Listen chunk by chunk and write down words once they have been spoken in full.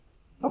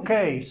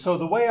Okay, so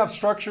the way I've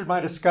structured my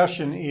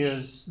discussion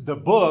is the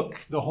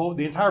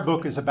entire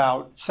book is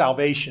about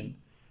salvation.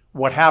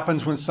 What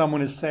happens when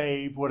someone is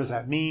saved? What does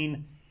that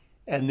mean?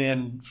 And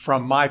then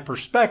from my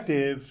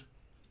perspective,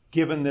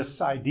 given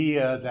this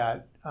idea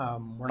that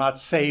we're not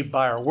saved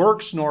by our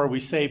works, nor are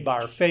we saved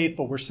by our faith,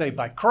 but we're saved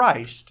by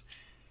Christ,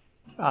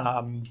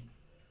 rethinking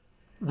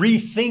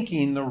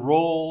the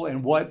role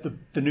and what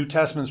the New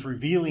Testament is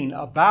revealing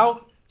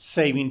about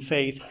saving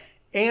faith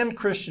and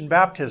Christian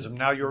baptism.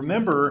 Now, you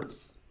remember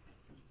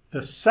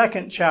the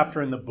second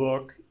chapter in the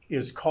book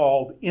is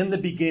called In the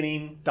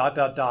Beginning, ...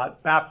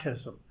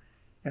 Baptism.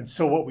 And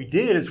so what we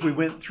did is we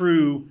went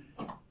through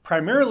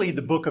primarily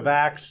the book of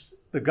Acts,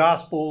 the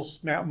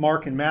Gospels,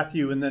 Mark and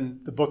Matthew, and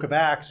then the book of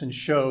Acts, and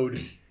showed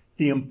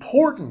the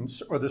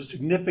importance or the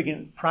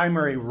significant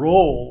primary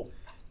role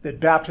that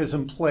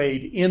baptism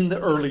played in the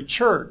early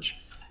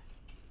church.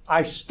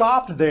 I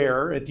stopped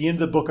there at the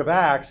end of the book of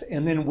Acts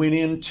and then went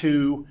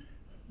into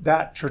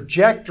that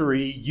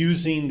trajectory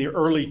using the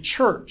early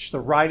church, the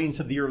writings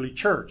of the early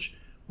church.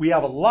 We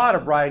have a lot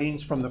of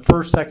writings from the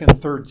 1st, 2nd,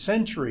 3rd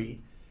century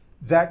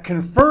that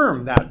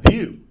confirm that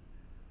view.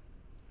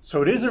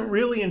 So it isn't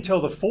really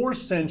until the 4th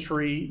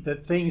century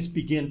that things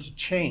begin to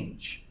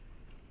change.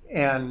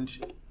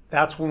 And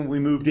that's when we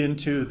moved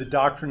into the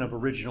doctrine of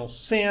original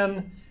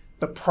sin,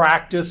 the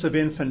practice of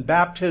infant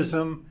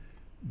baptism.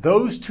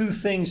 Those two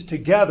things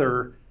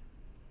together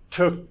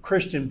took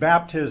Christian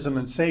baptism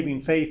and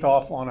saving faith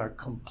off on a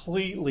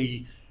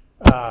completely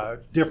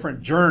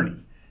different journey,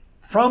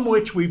 from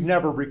which we've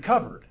never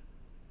recovered,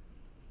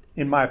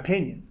 in my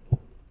opinion.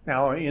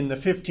 Now, in the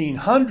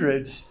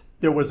 1500s,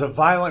 there was a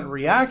violent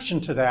reaction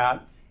to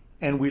that,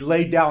 and we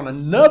laid down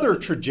another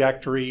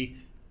trajectory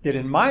that,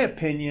 in my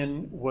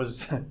opinion,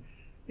 was,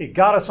 it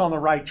got us on the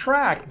right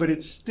track, but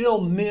it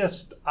still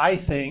missed, I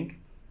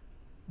think,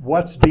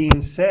 what's being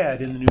said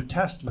in the New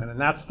Testament,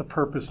 and that's the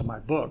purpose of my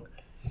book.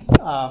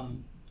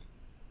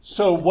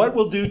 So what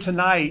we'll do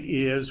tonight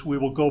is we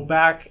will go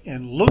back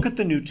and look at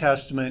the New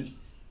Testament,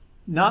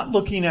 not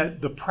looking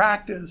at the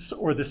practice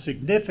or the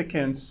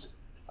significance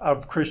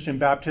of Christian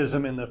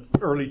baptism in the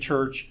early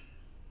church,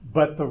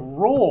 but the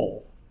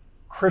role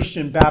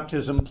Christian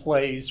baptism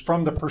plays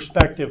from the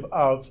perspective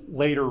of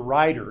later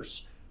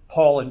writers,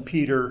 Paul and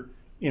Peter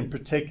in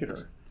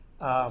particular.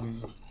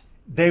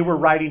 They were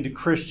writing to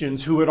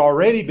Christians who had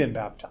already been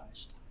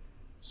baptized.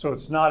 So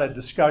it's not a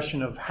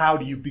discussion of how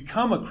do you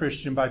become a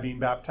Christian by being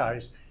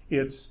baptized.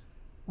 It's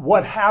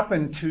what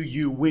happened to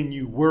you when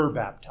you were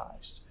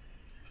baptized.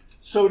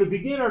 So to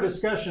begin our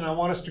discussion, I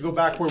want us to go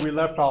back where we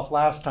left off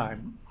last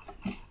time.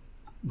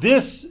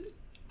 This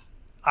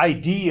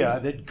idea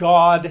that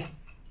God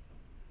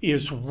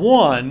is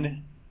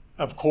one,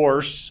 of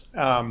course,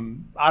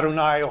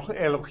 Adonai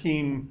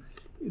Elohim,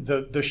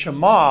 the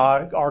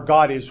Shema, our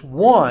God is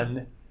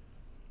one.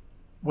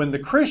 When the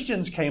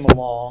Christians came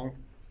along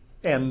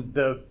and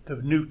the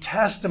New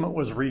Testament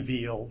was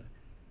revealed,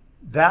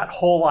 that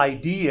whole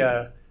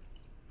idea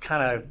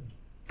kind of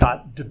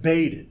got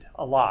debated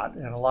a lot,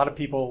 and a lot of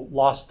people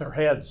lost their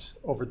heads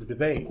over the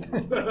debate.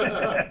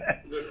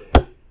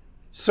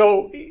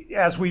 So,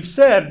 as we've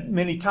said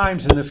many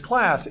times in this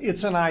class,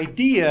 it's an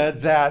idea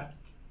that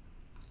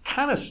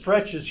kind of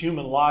stretches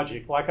human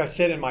logic. Like I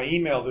said in my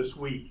email this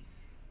week,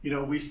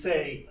 we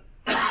say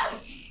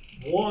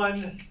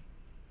 1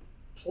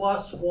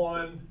 plus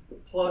 1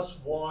 plus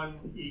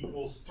 1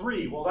 equals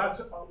 3. Well,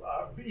 that's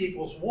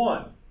equals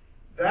 1.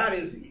 That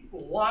is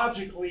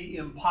logically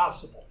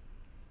impossible,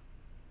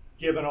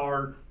 given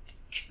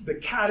the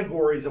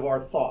categories of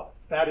our thought.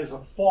 That is a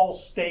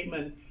false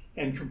statement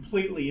and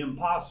completely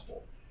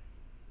impossible.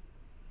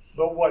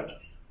 But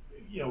what,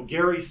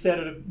 Gary said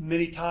it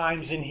many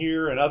times in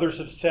here, and others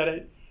have said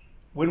it.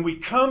 When we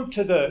come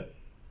to the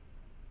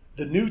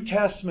New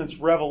Testament's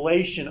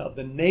revelation of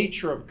the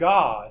nature of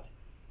God,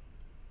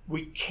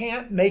 we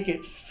can't make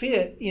it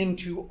fit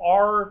into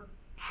our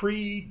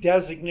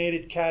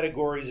pre-designated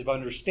categories of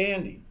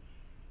understanding.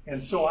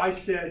 And so I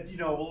said,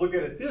 we'll look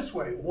at it this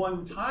way.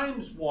 1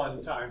 times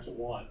 1 times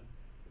 1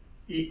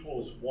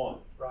 equals 1,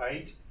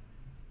 right?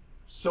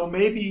 So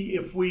maybe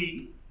if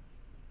we,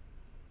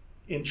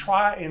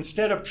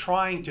 instead of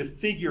trying to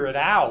figure it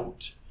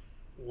out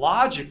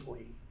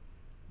logically,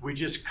 we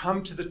just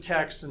come to the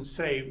text and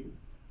say,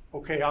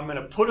 okay, I'm going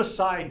to put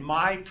aside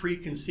my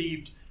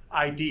preconceived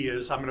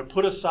ideas. I'm going to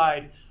put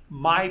aside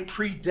my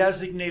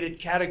pre-designated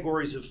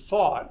categories of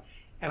thought,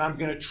 and I'm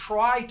going to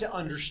try to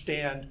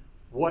understand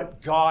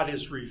what God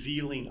is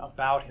revealing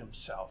about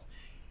himself.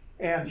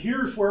 And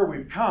here's where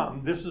we've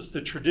come. This is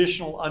the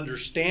traditional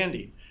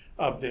understanding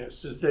of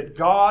this, is that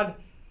God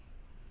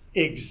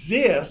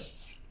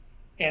exists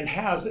and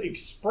has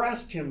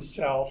expressed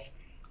himself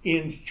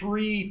in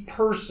 3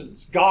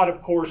 persons. God,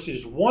 of course,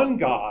 is one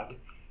God,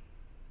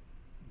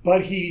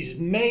 but he's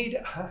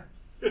made...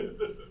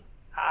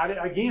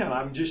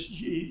 Again,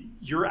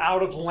 you're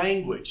out of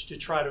language to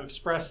try to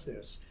express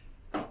this.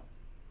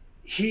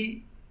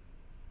 He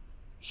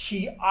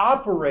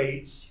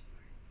operates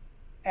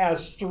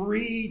as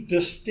 3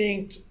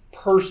 distinct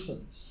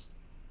persons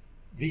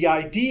the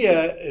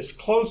idea, as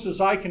close as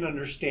I can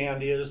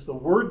understand, is the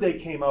word they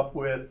came up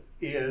with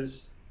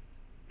is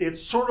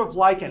it's sort of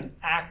like an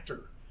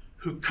actor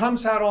who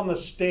comes out on the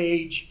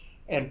stage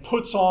and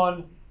puts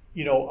on,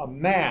 a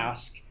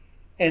mask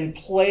and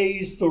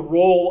plays the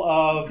role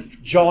of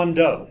John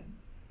Doe.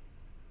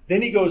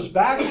 Then he goes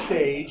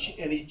backstage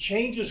and he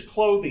changes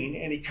clothing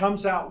and he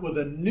comes out with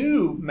a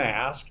new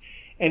mask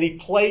and he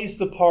plays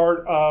the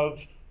part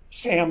of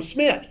Sam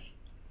Smith.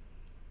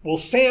 Well,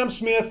 Sam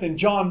Smith and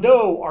John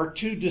Doe are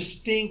two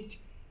distinct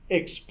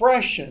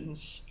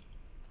expressions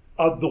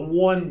of the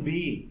one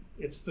being.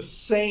 It's the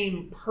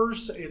same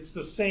person, it's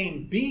the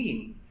same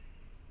being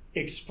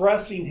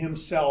expressing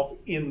himself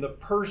in the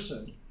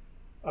person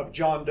of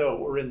John Doe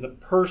or in the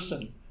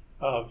person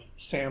of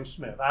Sam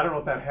Smith. I don't know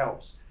if that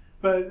helps,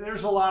 but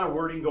there's a lot of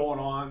wording going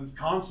on.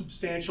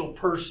 Consubstantial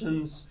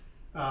persons,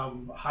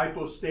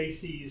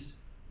 hypostases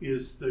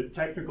is the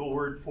technical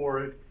word for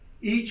it.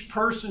 Each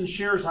person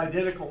shares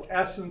identical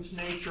essence,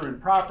 nature, and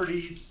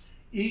properties.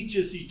 Each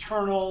is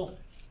eternal,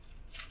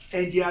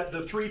 and yet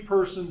the three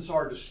persons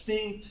are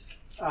distinct,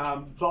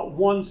 but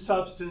one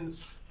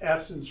substance,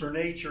 essence, or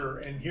nature.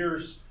 And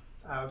here's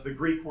the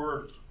Greek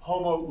word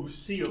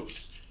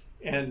homoousios.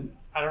 And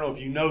I don't know if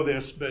you know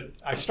this, but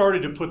I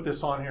started to put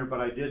this on here,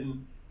 but I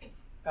didn't.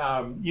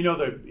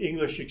 The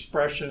English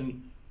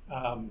expression,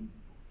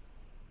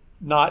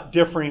 not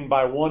differing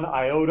by one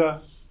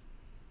iota,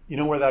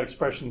 where that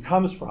expression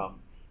comes from,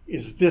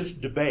 is this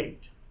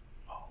debate.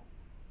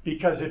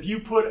 Because if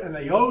you put an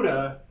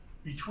iota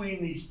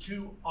between these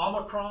two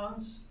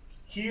omicrons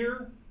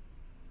here,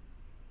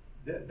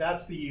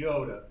 that's the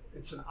iota.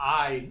 It's an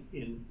I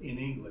in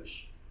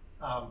English.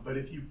 But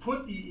if you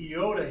put the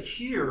iota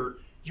here,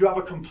 you have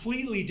a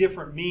completely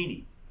different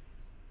meaning.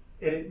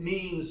 And it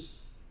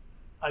means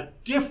a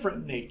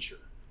different nature.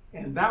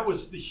 And that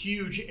was the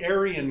huge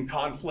Arian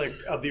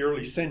conflict of the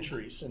early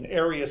centuries. And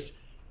Arius,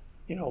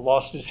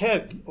 lost his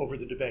head over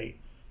the debate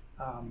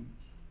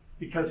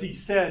because he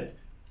said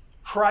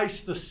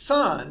Christ the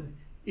Son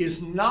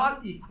is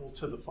not equal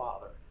to the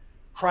Father.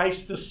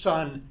 Christ the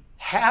Son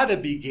had a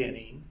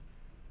beginning,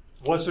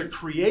 was a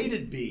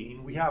created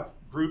being. We have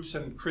groups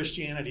in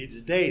Christianity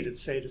today that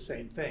say the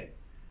same thing.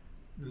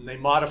 And they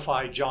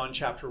modify John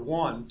chapter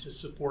 1 to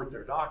support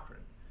their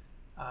doctrine.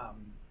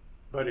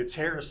 But it's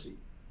heresy,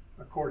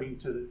 according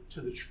to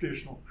the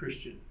traditional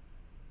Christian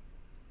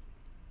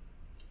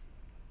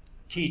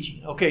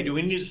teaching. Okay, do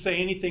we need to say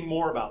anything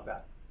more about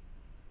that?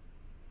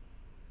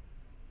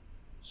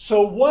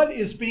 So what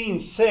is being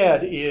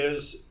said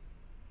is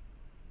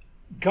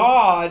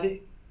God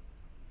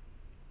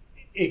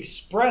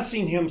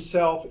expressing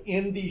himself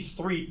in these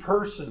three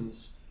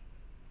persons.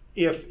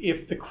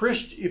 If the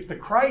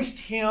Christ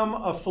hymn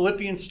of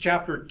Philippians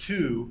chapter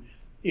 2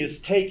 is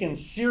taken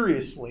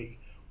seriously,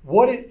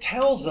 what it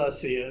tells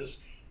us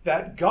is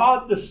that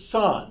God the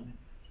Son,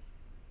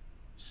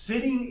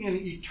 sitting in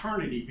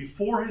eternity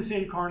before his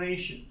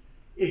incarnation,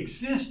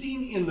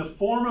 existing in the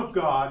form of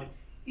God,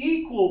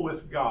 equal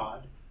with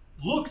God,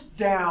 looked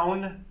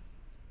down,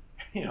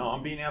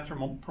 I'm being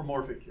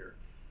anthropomorphic here.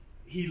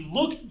 He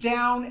looked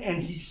down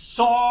and he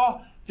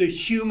saw the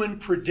human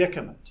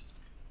predicament.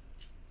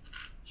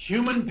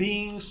 Human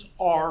beings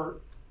are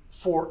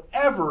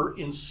forever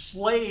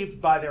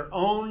enslaved by their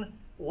own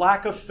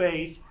lack of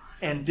faith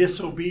and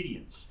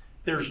disobedience.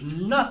 There's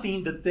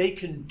nothing that they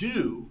can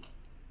do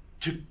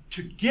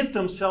to get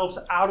themselves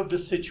out of the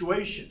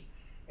situation.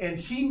 And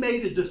he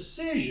made a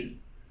decision.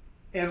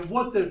 And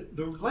what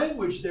the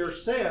language there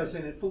says,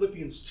 and in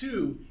Philippians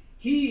 2,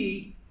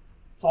 he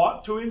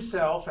thought to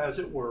himself, as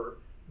it were,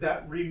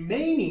 that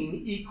remaining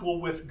equal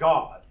with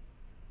God,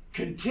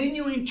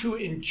 continuing to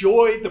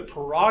enjoy the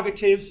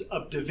prerogatives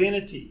of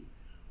divinity,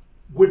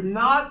 would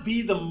not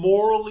be the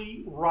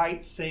morally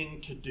right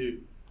thing to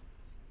do.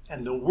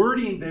 And the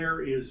wording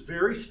there is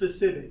very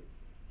specific.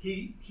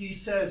 He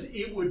says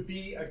it would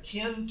be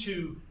akin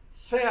to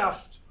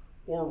theft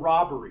or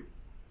robbery.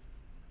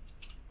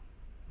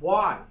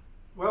 Why?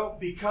 Well,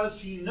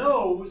 because he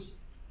knows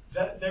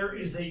that there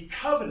is a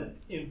covenant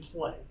in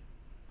play.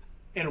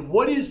 And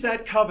what is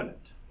that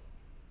covenant?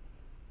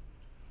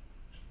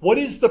 What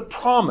is the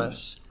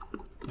promise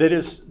that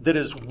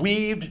is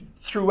weaved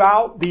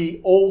throughout the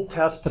Old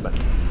Testament?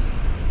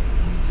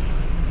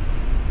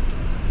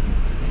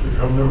 The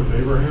covenant with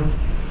Abraham?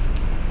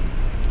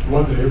 The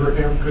one that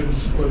Abraham couldn't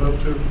split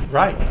up to?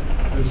 Right.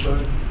 His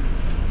side?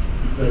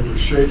 That it was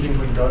shaking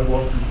when God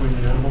walked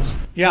between the animals?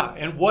 Yeah,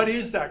 and what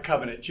is that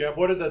covenant, Jeff?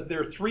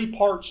 There are three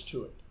parts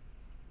to it.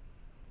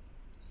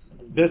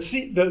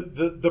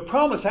 The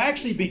promise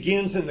actually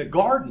begins in the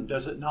garden,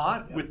 does it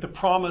not? Yeah. With the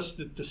promise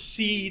that the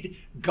seed,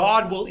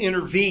 God will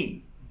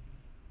intervene.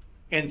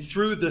 And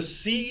through the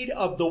seed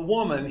of the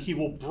woman, he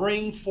will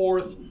bring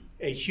forth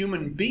a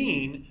human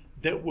being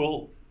that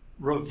will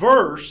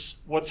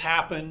reverse what's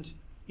happened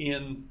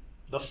in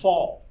the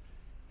fall.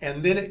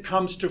 And then it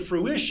comes to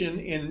fruition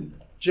in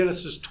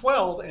Genesis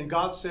 12, and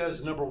God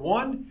says, number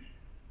one,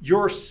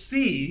 your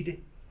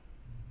seed,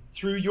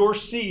 through your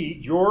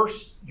seed,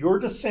 your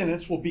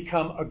descendants will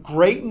become a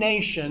great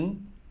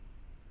nation,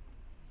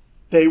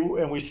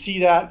 And we see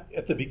that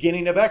at the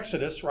beginning of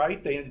Exodus,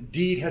 right? They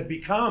indeed had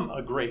become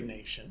a great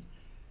nation.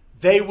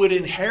 They would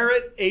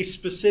inherit a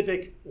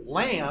specific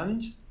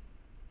land,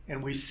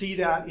 and we see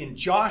that in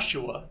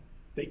Joshua.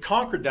 They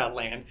conquered that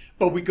land.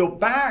 But we go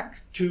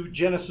back to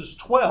Genesis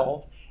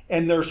 12,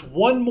 and there's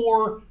one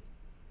more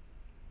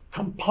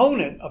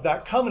component of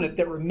that covenant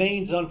that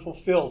remains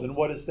unfulfilled. And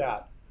what is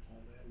that?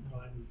 All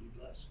mankind will be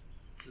blessed.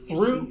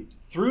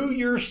 Through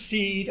your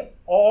seed,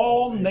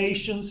 all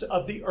nations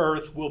of the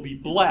earth will be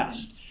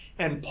blessed.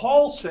 And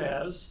Paul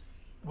says,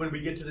 when we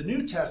get to the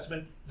New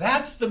Testament,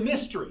 that's the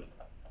mystery.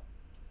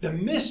 The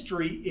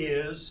mystery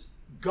is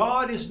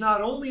God is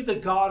not only the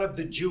God of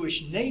the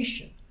Jewish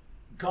nation,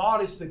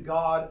 God is the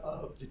God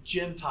of the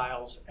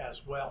Gentiles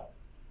as well.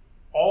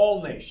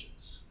 All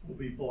nations will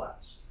be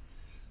blessed.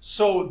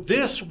 So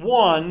this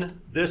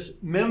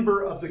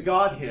member of the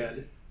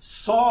Godhead,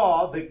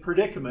 saw the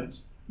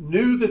predicament,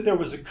 knew that there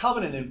was a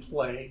covenant in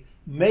play,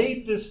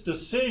 made this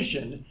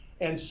decision,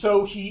 and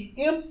so he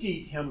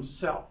emptied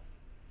himself.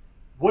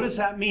 What does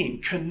that mean?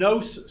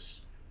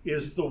 Kenosis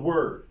is the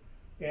word.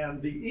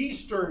 And the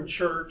Eastern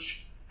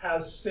Church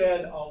has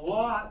said a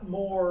lot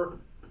more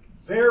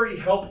very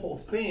helpful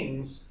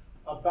things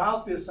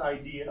about this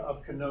idea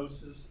of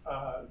kenosis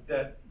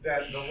that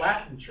the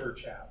Latin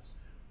Church has.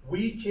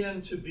 We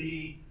tend to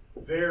be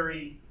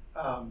very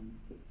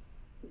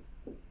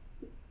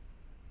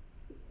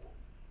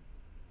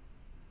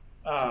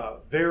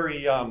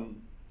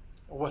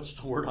what's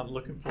the word I'm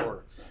looking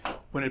for?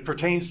 When it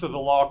pertains to the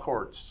law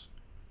courts,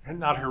 and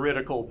not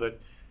heretical, but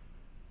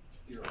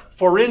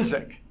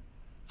forensic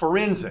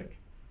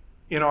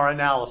in our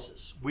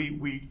analysis.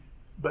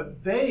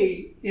 But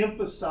they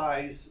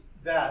emphasize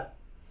that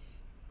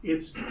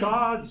it's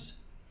God's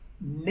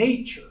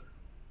nature,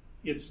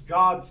 it's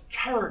God's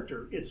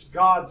character, it's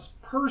God's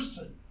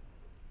person.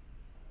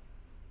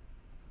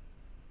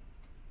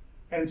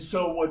 And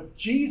so what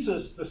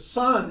Jesus, the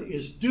Son,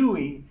 is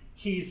doing,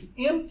 he's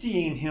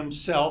emptying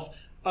himself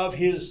of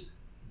his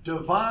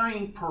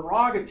divine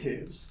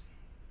prerogatives.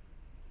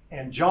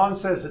 And John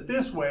says it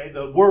this way,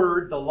 the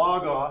Word, the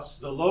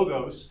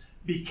Logos,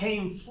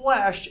 became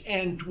flesh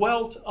and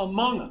dwelt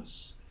among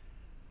us.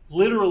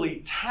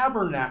 Literally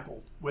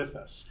tabernacled with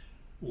us.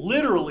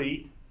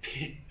 Literally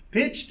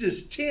pitched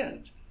his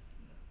tent.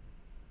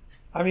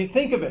 I mean,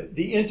 think of it,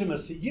 the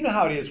intimacy. You know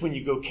how it is when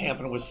you go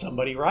camping with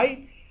somebody,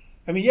 right?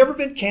 I mean, you ever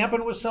been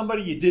camping with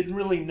somebody you didn't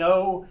really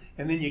know,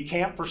 and then you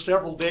camp for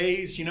several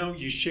days? You know,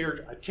 you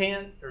shared a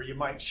tent, or you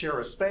might share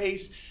a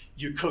space.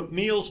 You cook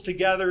meals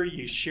together.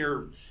 You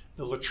share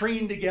the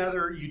latrine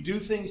together. You do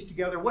things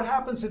together. What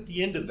happens at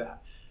the end of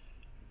that?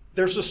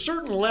 There's a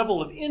certain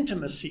level of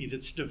intimacy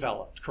that's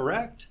developed,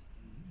 correct?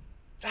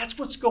 That's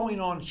what's going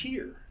on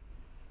here.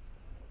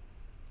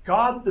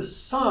 God the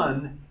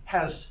Son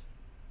has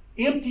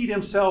emptied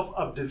himself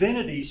of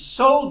divinity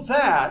so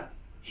that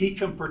he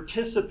can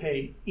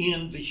participate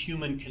in the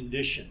human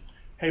condition.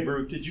 Hey,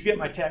 Baruch, did you get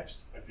my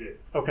text? I did.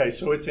 Okay,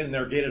 so it's in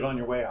there. Get it on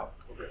your way out.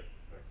 Okay,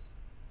 thanks.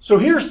 So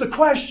here's the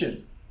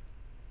question.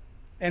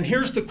 And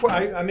here's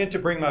I meant to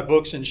bring my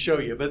books and show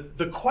you, but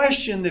the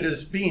question that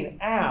is being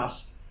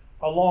asked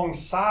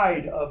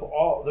alongside of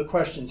all the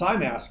questions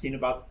I'm asking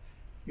about,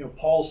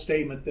 Paul's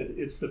statement that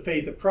it's the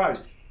faith of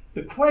Christ.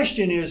 The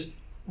question is,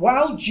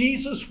 while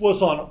Jesus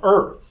was on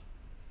earth,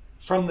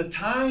 from the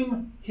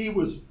time he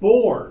was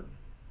born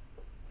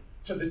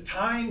to the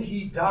time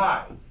he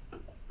died,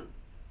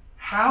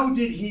 how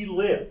did he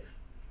live?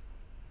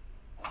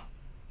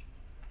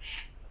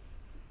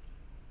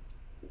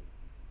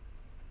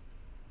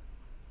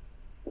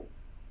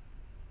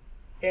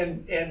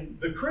 And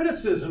the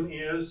criticism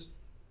is,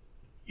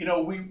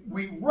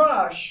 we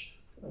rush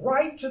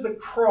right to the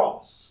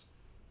cross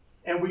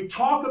and we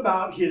talk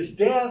about his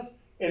death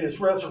and his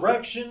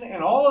resurrection,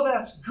 and all of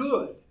that's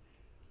good.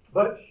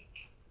 But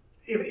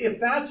if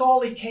that's all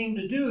he came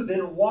to do,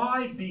 then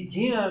why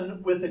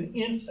begin with an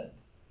infant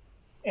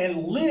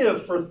and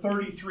live for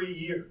 33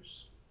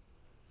 years?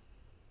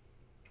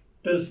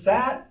 Does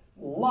that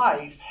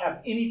life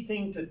have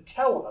anything to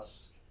tell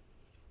us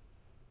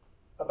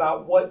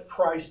about what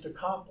Christ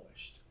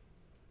accomplished?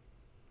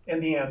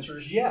 And the answer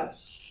is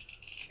yes.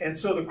 And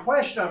so the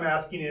question I'm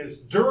asking is,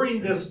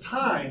 during this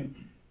time,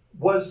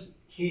 was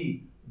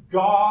he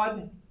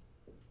God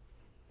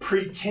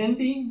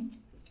pretending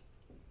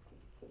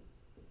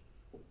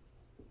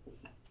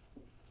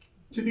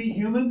to be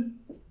human?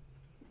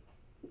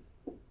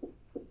 I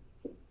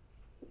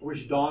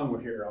wish Don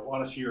were here. I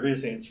want to hear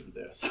his answer to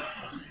this.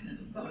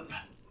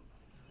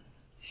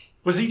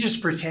 Was he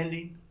just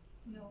pretending?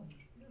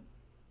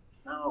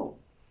 No.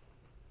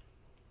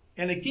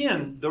 And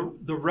again,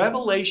 the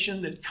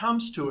revelation that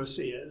comes to us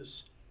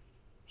is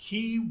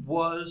he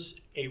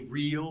was a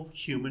real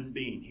human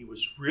being. He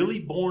was really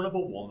born of a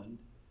woman.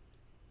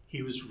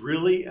 He was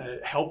really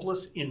a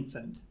helpless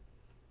infant.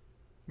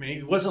 I mean,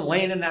 he wasn't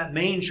laying in that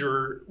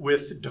manger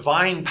with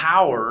divine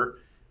power.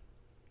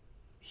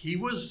 He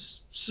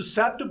was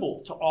susceptible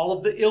to all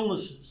of the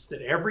illnesses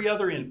that every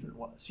other infant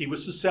was. He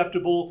was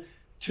susceptible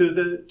to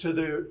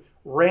the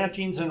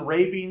rantings and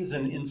ravings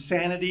and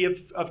insanity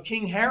of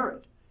King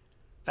Herod.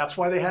 That's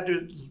why they had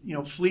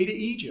to, flee to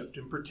Egypt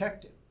and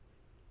protect him.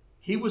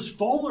 He was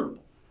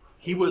vulnerable.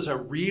 He was a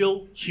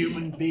real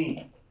human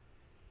being.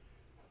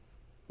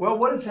 Well,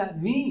 what does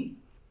that mean?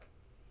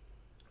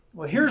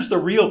 Well, here's the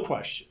real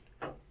question.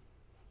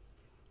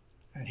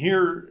 And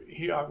here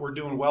we're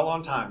doing well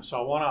on time,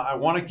 so I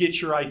want to get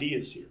your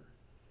ideas here.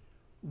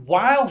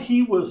 While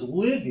he was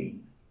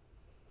living,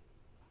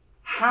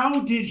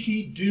 how did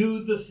he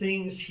do the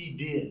things he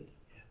did?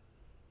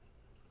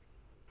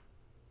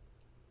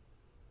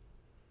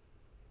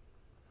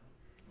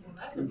 Well,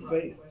 that's a broad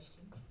question.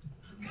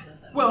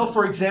 Well,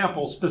 for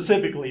example,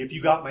 specifically, if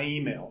you got my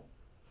email,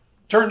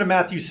 turn to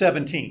Matthew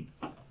 17.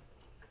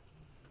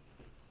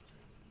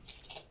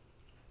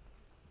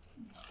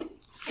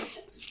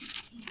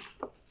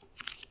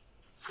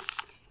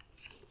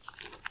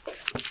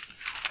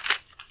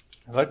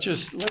 Let's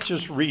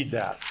just read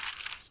that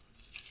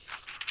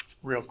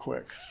real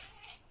quick.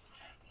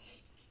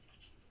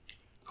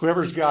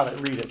 Whoever's got it,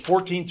 read it.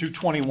 14 through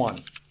 21.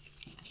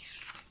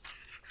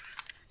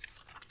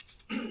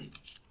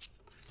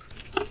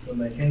 When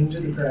they came to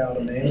the crowd,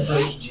 a man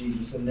approached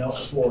Jesus and knelt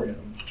before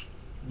him.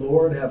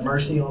 "Lord, have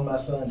mercy on my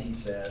son," he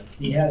said.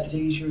 "He has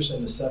seizures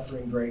and is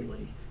suffering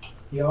greatly.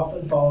 He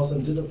often falls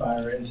into the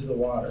fire and into the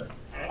water.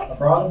 I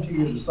brought him to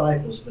your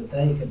disciples, but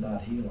they could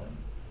not heal him."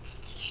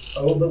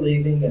 "O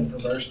believing and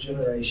perverse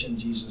generation,"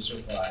 Jesus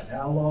replied,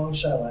 "how long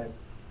shall I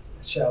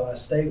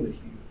stay with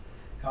you?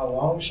 How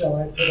long shall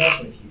I put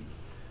up with you?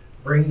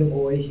 Bring the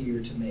boy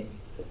here to me."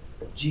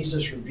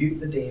 Jesus rebuked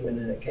the demon,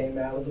 and it came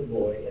out of the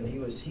boy, and he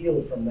was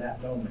healed from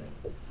that moment.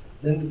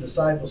 Then the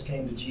disciples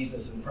came to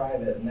Jesus in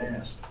private and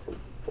asked,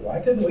 "Why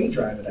couldn't we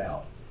drive it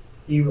out?"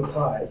 He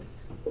replied,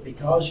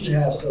 "Because you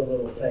have so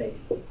little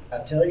faith. I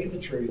tell you the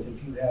truth,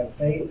 if you have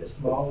faith as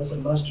small as a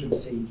mustard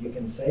seed, you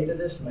can say to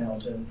this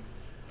mountain,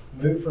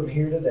 'Move from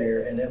here to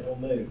there,' and it will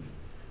move.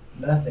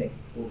 Nothing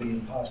will be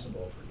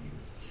impossible for you."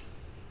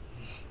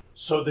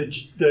 So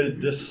the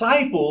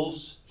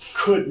disciples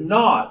could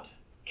not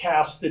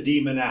cast the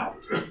demon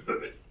out.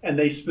 And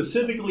they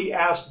specifically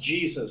asked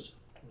Jesus,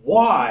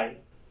 why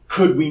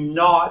could we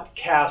not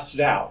cast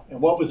it out?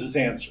 And what was his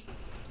answer?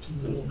 Too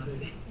little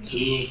faith. Too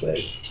little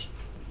faith.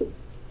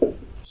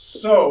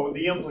 So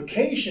the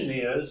implication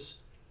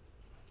is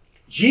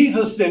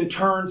Jesus then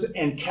turns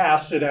and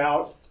casts it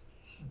out.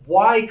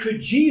 Why could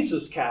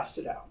Jesus cast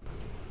it out?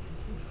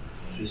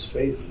 His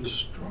faith was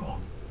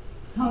strong.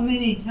 How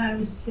many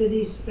times did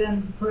he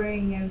spend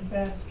praying and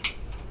fasting?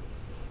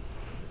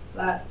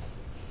 Lots.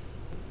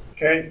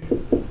 Okay.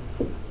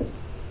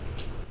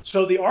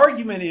 So the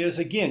argument is,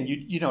 again,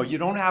 you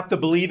don't have to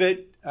believe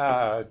it.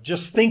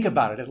 Just think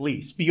about it at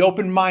least. Be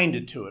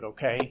open-minded to it,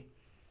 okay?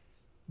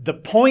 The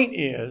point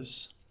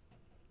is,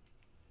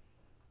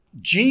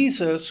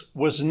 Jesus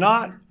was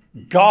not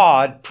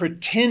God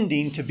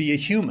pretending to be a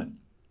human.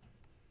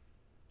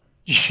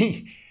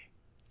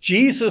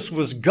 Jesus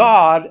was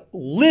God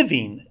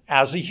living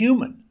as a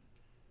human.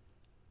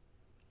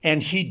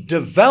 And he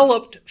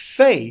developed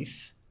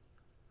faith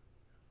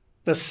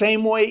the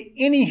same way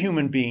any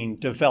human being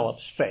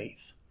develops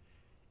faith.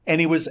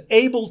 And he was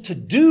able to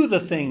do the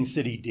things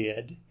that he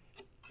did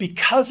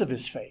because of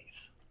his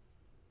faith.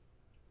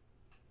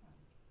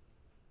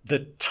 The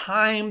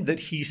time that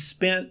he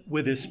spent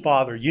with his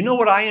Father. You know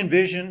what I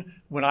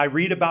envision when I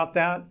read about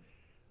that?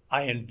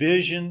 I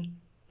envision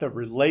the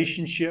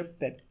relationship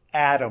that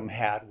Adam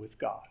had with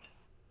God.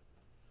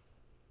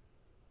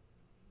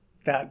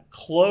 That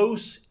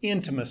close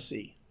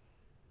intimacy.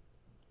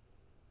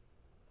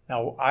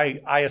 Now,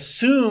 I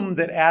assume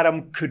that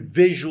Adam could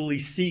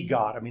visually see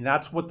God. I mean,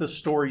 that's what the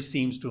story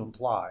seems to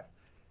imply.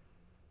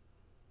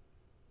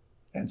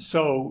 And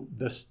so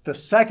the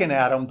second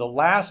Adam, the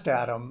last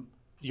Adam,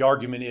 the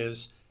argument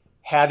is,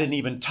 had an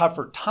even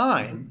tougher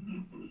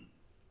time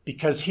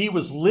because he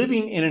was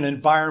living in an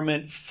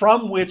environment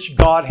from which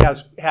God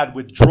had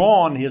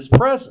withdrawn his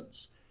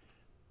presence.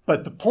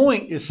 But the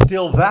point is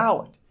still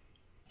valid.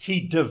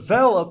 He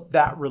developed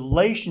that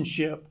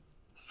relationship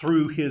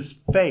through his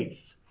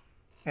faith.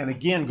 And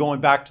again,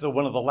 going back to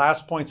one of the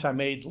last points I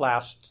made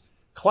last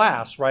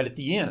class, right at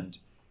the end.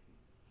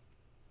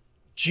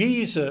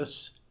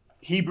 Jesus,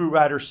 Hebrew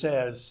writer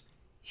says,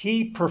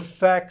 he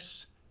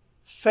perfects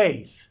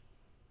faith.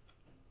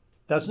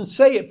 Doesn't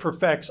say it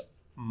perfects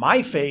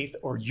my faith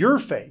or your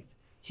faith.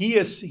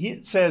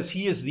 It says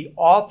he is the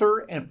author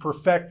and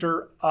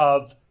perfecter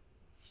of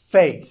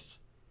faith.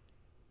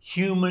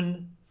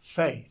 Human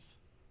faith.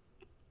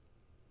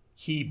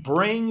 He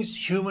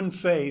brings human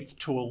faith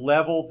to a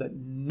level that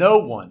no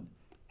one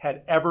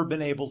had ever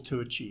been able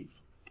to achieve.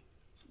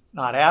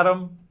 Not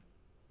Adam,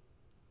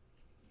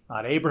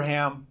 not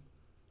Abraham,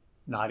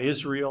 not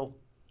Israel,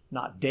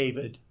 not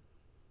David.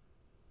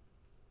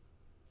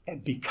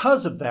 And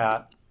because of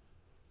that,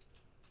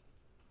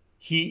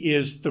 he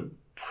is the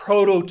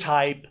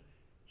prototype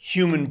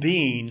human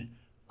being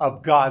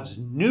of God's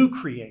new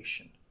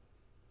creation.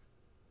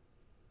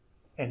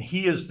 And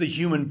he is the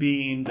human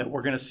being that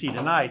we're going to see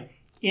tonight,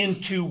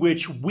 into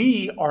which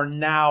we are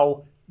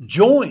now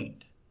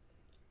joined.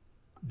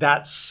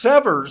 That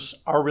severs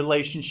our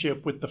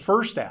relationship with the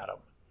first Adam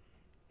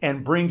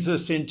and brings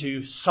us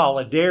into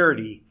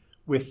solidarity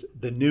with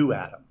the new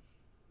Adam.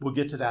 We'll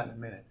get to that in a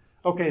minute.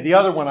 Okay, the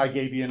other one I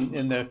gave you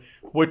in the,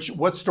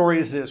 what story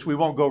is this? We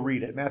won't go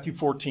read it. Matthew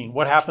 14.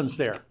 What happens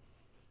there?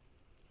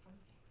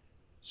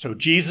 So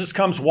Jesus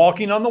comes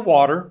walking on the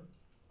water.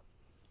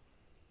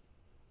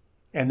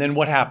 And then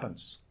what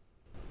happens?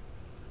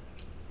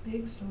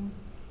 Big storm.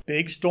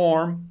 Big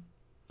storm.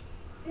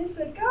 It's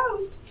a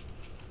ghost.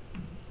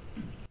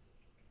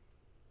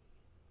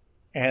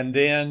 And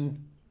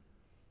then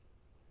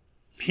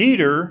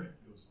Peter.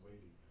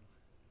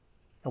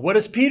 And what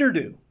does Peter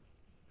do?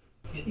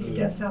 He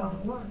steps out on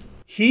the water.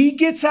 He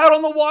gets out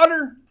on the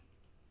water.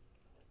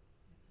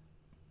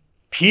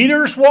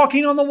 Peter's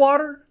walking on the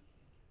water.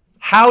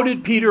 How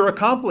did Peter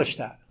accomplish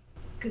that?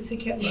 Because he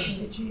kept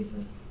looking at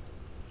Jesus.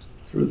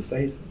 Through the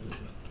faith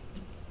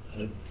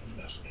in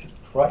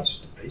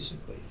Christ,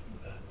 basically.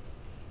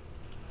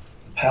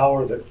 The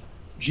power that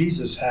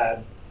Jesus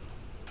had,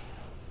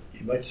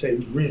 you might say,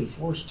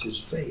 reinforced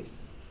his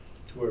faith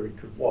to where he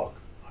could walk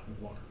on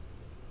the water.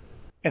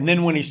 And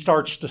then when he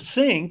starts to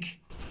sink,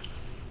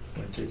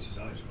 When he takes his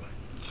eyes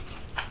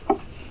away,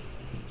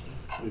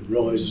 he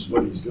realizes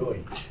what he's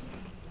doing.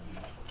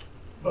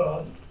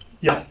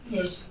 yeah,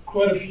 There's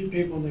quite a few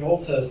people in the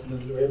Old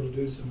Testament who were able to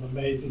do some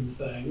amazing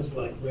things,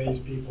 like raise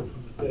people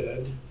from the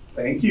dead,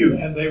 thank you.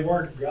 and they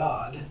weren't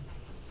God.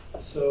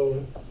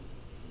 So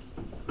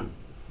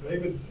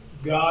maybe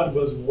God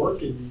was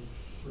working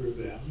through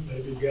them.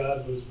 Maybe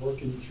God was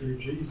working through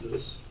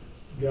Jesus.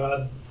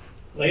 God,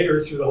 later,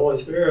 through the Holy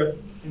Spirit,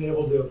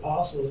 enabled the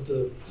apostles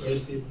to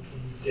raise people from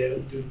the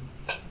dead, do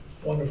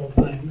wonderful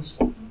things.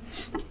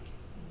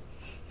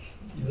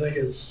 You think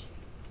it's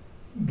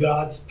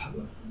God's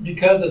power,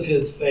 because of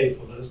his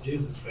faithfulness,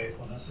 Jesus'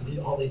 faithfulness, and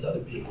all these other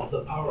people,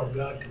 the power of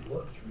God could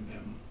work through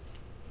them.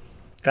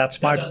 That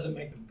Doesn't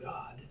make them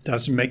God.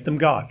 doesn't make them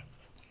God.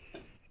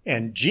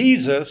 And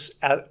Jesus,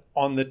 at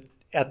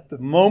the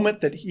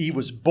moment that he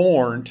was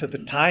born to the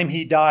time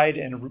he died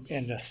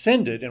and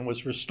ascended and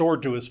was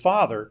restored to his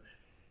Father,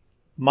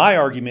 my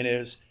argument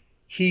is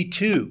he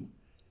too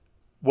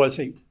was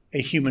a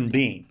human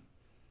being.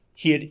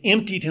 He had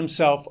emptied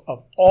himself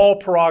of all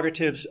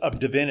prerogatives of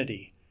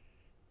divinity.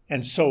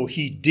 And so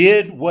he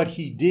did what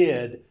he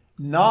did,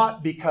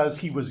 not because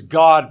he was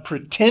God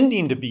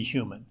pretending to be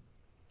human.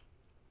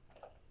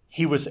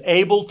 He was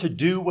able to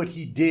do what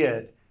he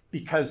did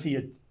because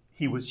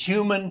he was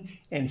human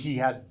and he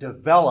had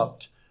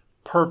developed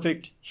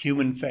perfect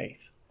human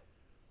faith.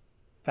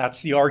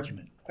 That's the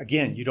argument.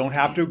 Again, you don't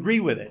have to agree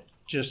with it.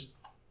 Just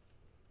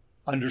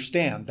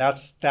understand.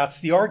 That's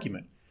the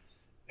argument.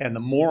 And the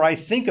more I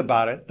think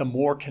about it, the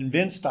more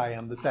convinced I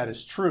am that that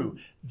is true.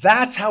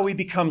 That's how he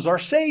becomes our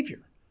Savior.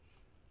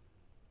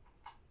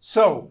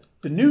 So,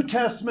 the New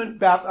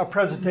Testament a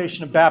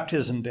presentation of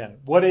baptism then.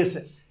 What is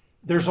it?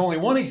 There's only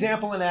one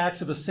example in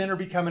Acts of a sinner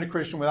becoming a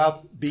Christian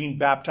without being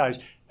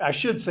baptized. I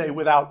should say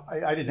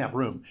I didn't have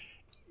room.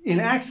 In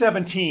Acts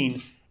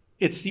 17,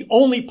 it's the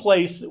only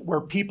place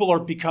where people are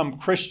become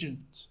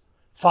Christians,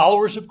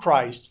 followers of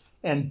Christ,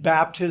 and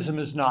baptism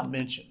is not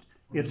mentioned.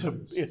 It's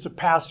a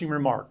passing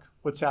remark.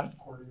 What's that?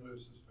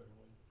 Cornelius'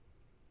 family.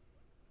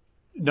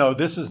 No,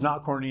 this is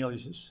not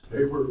Cornelius'.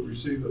 They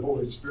received the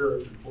Holy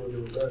Spirit before they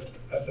were baptized.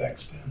 That's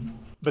Acts 10.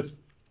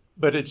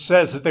 But it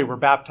says that they were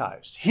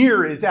baptized.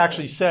 Here it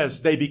actually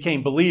says they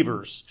became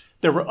believers.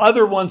 There were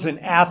other ones in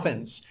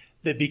Athens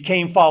that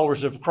became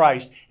followers of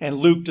Christ, and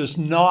Luke does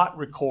not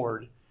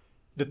record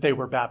that they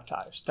were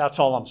baptized. That's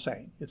all I'm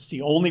saying. It's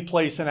the only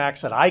place in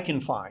Acts that I can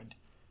find,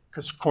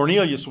 because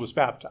Cornelius was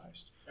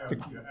baptized. After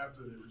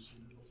they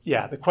received it.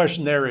 Yeah, the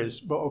question there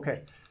is, well,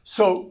 okay.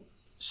 So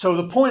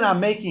the point I'm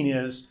making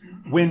is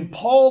when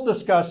Paul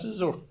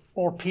discusses,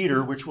 or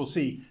Peter, which we'll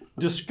see,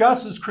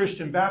 discusses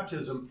Christian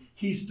baptism,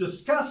 he's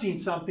discussing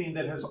something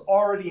that has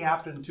already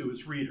happened to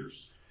his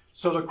readers.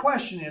 So the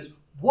question is,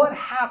 what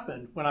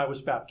happened when I was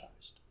baptized?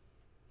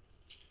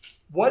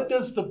 What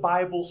does the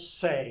Bible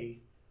say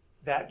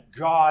that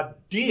God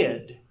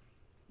did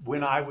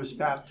when I was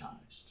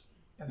baptized?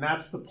 And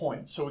that's the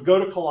point. So we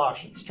go to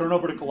Colossians. Turn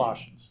over to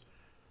Colossians.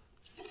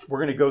 We're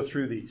going to go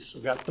through these.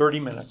 We've got 30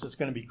 minutes. It's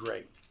going to be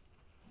great.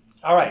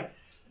 All right.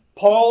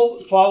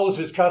 Paul follows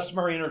his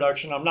customary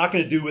introduction. I'm not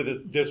going to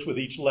do this with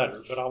each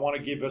letter, but I want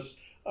to give us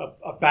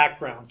a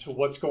background to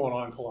what's going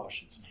on in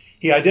Colossians.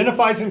 He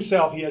identifies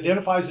himself, he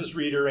identifies his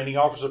reader, and he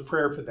offers a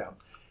prayer for them.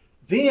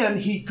 Then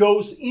he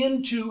goes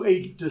into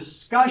a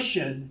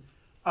discussion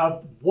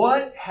of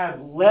what had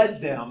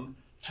led them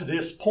to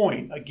this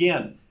point.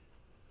 Again,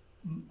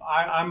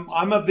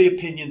 I'm of the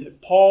opinion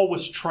that Paul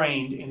was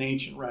trained in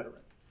ancient rhetoric.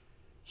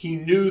 He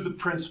knew the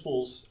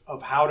principles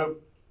of how to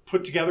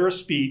put together a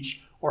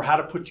speech or how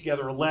to put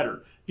together a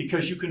letter,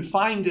 because you can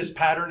find this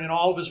pattern in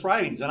all of his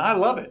writings. And I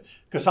love it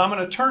because I'm an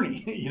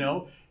attorney,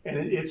 and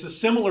it's a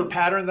similar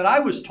pattern that I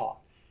was taught.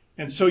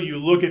 And so you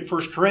look at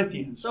 1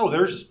 Corinthians,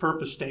 there's his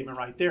purpose statement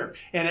right there.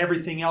 And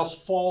everything else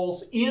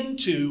falls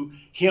into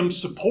him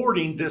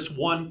supporting this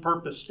one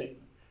purpose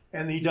statement.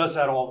 And he does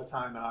that all the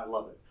time, and I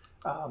love it.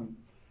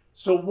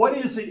 So what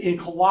is it in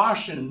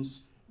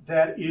Colossians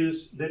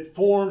that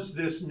forms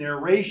this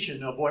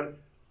narration of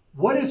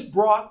what has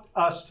brought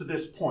us to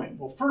this point?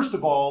 Well, first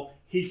of all,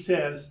 he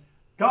says,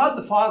 God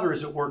the Father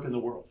is at work in the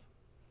world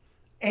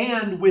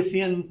and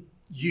within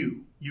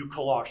you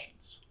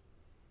Colossians.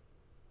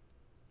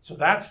 So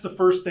that's the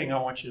first thing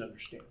I want you to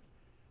understand.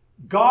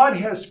 God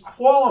has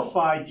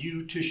qualified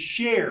you to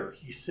share,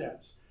 he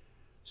says.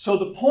 So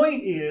the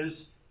point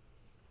is,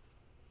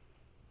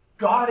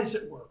 God is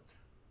at work.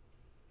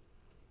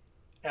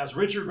 As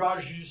Richard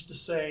Rogers used to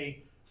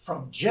say,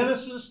 from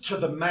Genesis to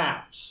the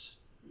maps,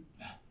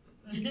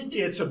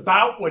 it's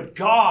about what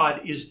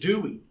God is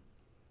doing.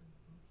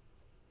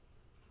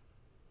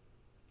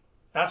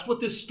 That's what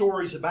this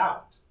story's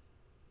about.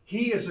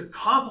 He is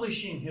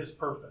accomplishing his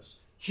purpose.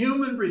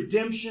 Human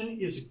redemption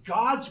is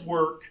God's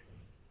work,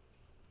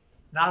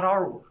 not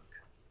our work.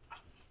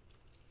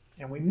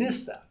 And we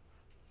miss that,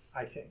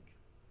 I think.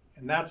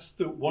 And that's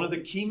one of the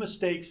key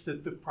mistakes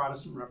that the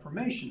Protestant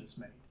Reformation has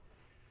made.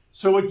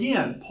 So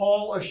again,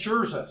 Paul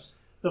assures us,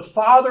 the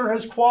Father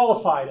has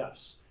qualified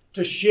us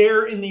to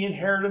share in the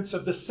inheritance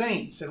of the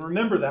saints. And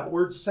remember that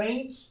word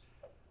saints,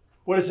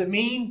 what does it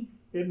mean?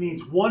 It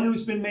means one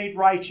who's been made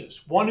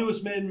righteous, one who has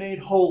been made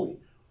holy.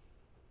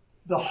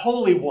 The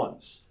holy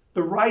ones,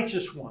 the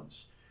righteous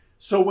ones.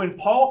 So when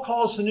Paul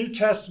calls the New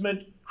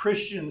Testament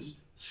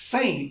Christians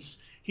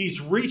saints,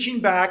 he's reaching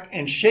back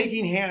and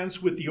shaking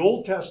hands with the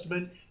Old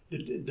Testament,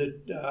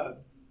 the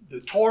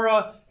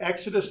Torah,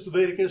 Exodus,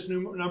 Leviticus,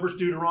 Numbers,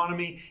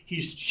 Deuteronomy.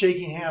 He's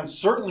shaking hands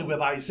certainly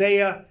with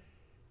Isaiah.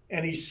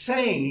 And he's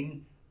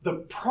saying the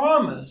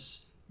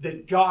promise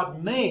that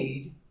God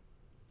made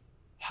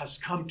has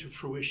come to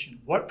fruition.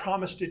 What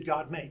promise did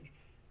God make?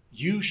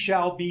 You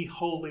shall be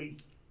holy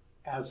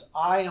as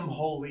I am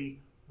holy.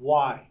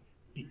 Why?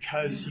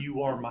 Because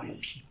you are my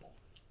people.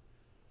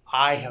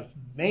 I have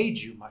made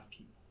you my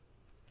people,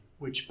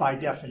 which by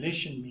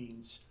definition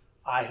means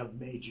I have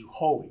made you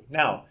holy.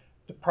 Now,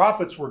 the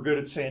prophets were good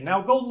at saying,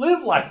 now go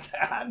live like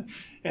that.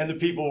 And the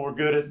people were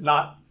good at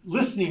not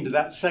listening to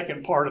that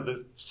second part of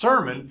the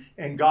sermon,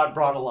 and God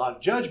brought a lot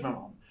of judgment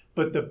on them.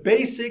 But the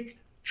basic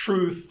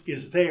truth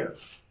is there.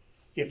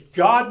 If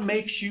God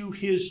makes you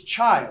his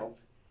child,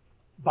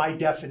 by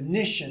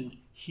definition,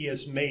 he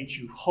has made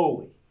you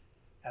holy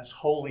as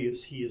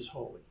he is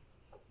holy,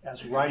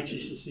 as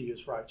righteous as he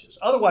is righteous.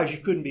 Otherwise, you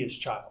couldn't be his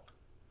child,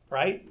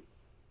 right?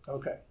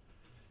 Okay.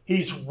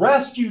 He's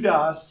rescued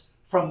us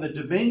from the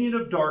dominion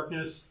of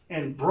darkness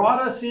and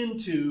brought us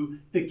into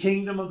the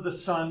kingdom of the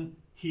Son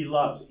he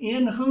loves,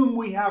 in whom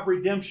we have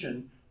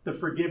redemption, the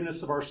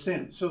forgiveness of our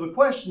sins. So the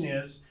question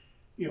is,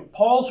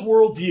 Paul's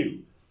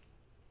worldview,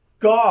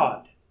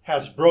 God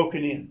has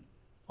broken in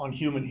on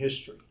human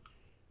history.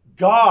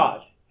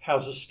 God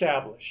has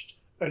established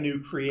a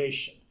new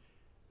creation.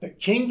 The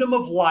kingdom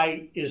of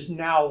light is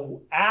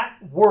now at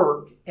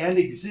work and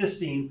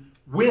existing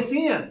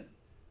within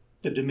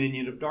the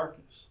dominion of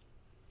darkness.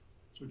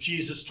 So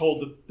Jesus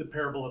told the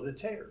parable of the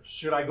tares.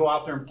 Should I go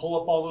out there and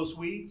pull up all those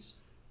weeds?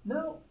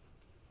 No.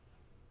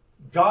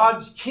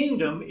 God's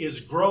kingdom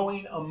is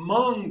growing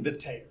among the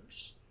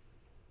tares.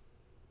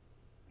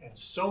 And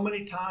so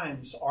many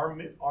times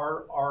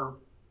our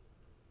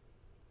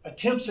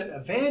attempts at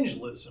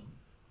evangelism,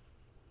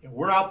 and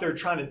we're out there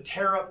trying to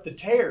tear up the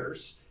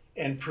tares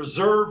and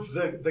preserve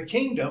the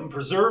kingdom,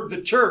 preserve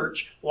the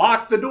church,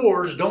 lock the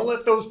doors, don't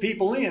let those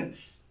people in.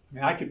 I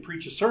mean, I could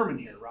preach a sermon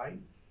here, right?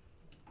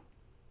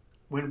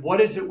 When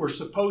what is it we're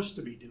supposed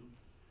to be doing?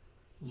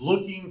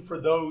 Looking for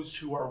those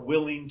who are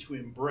willing to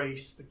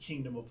embrace the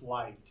kingdom of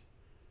light,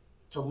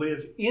 to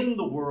live in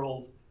the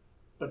world,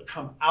 but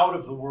come out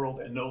of the world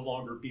and no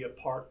longer be a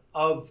part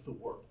of the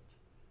world.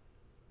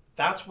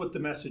 That's what the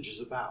message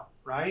is about,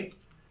 right?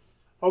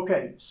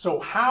 Okay, so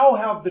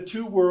how the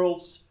two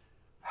worlds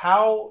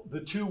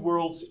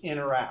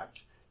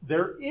interact?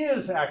 There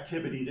is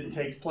activity that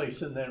takes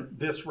place in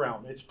this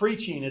realm. It's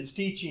preaching, it's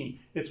teaching,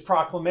 it's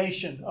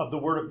proclamation of the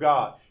Word of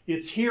God.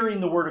 It's hearing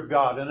the Word of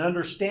God and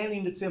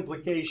understanding its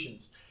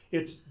implications.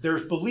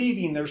 There's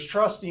believing, there's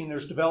trusting,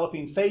 there's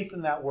developing faith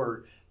in that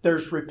Word.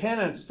 There's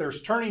repentance,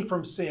 there's turning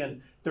from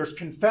sin, there's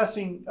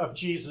confessing of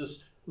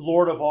Jesus,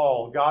 Lord of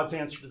all, God's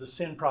answer to the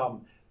sin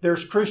problem.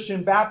 There's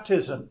Christian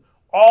baptism.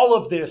 All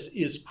of this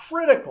is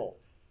critical.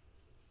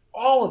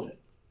 All of it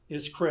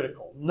is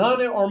critical.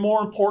 None are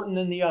more important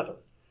than the other.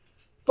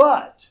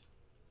 But,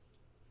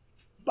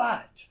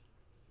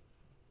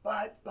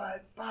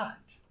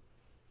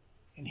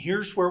 and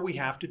here's where we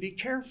have to be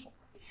careful.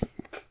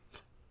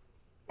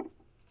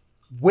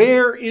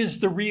 Where is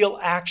the real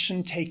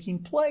action taking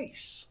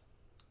place?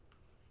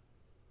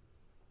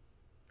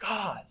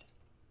 God.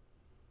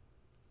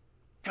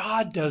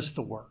 God does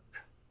the work.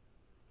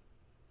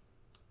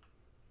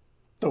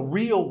 The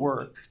real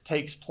work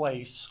takes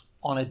place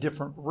on a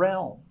different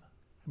realm.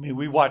 I mean,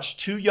 we watched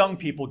 2 young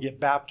people get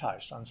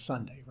baptized on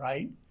Sunday,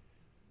 right?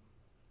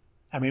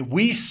 I mean,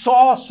 we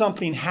saw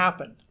something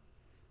happen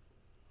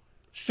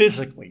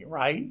physically,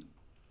 right?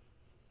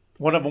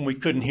 One of them we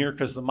couldn't hear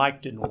because the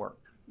mic didn't work.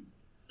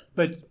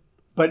 But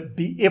But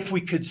if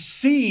we could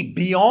see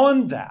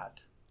beyond that,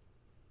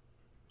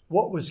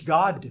 what was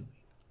God doing?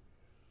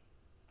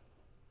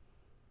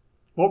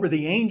 What were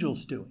the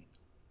angels doing?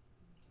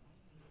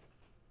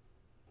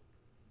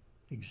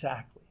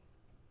 Exactly.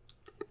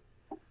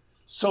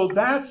 So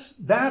that's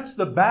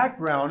the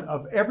background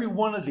of every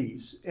one of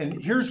these.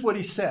 And here's what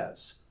he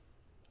says.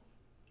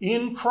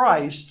 In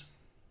Christ,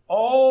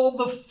 all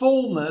the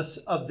fullness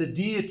of the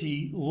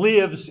deity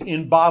lives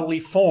in bodily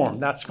form.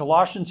 That's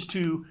Colossians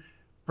 2,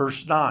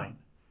 verse 9.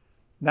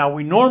 Now,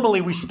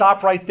 we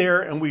stop right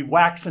there and we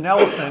wax an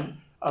elephant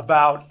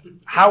about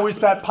how is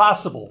that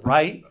possible,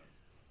 right?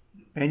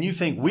 And you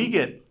think we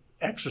get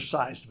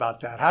exercised about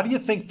that. How do you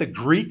think the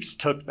Greeks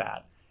took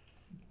that?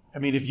 I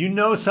mean, if you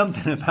know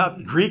something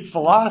about Greek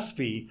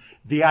philosophy,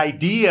 the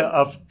idea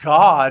of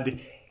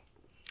God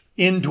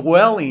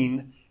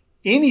indwelling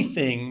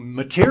anything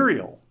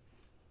material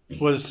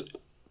was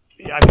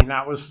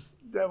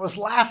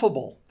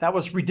laughable. That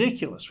was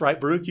ridiculous, right,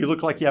 Baruch? You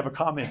look like you have a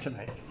comment to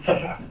make.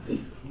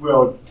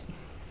 Well,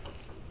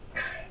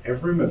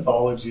 every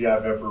mythology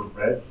I've ever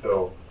read,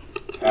 though,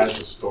 has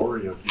a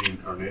story of the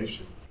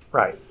incarnation.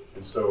 Right.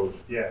 And so,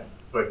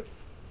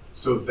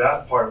 so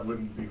that part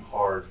wouldn't be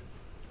hard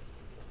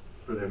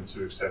for them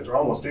to accept, or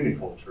almost any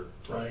culture.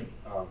 Right.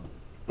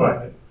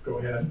 But go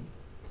ahead.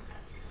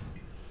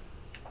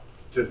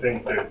 To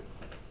think that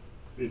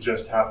it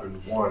just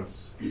happened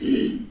once,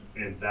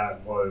 and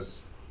that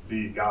was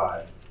the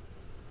guy,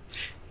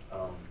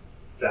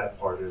 that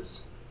part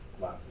is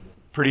laughable.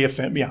 Pretty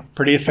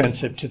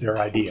offensive to their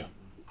idea.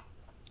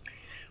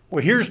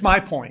 Well, here's my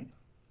point.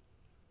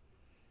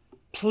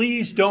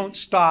 Please don't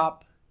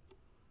stop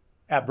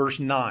at verse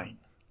 9.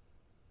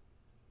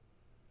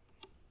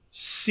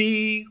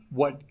 See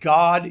what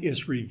God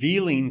is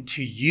revealing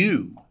to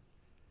you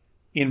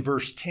in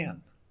verse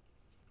 10.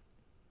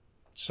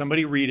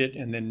 Somebody read it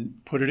and then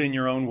put it in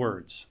your own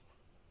words.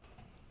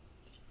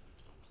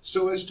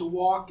 So as to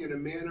walk in a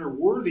manner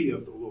worthy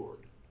of the Lord,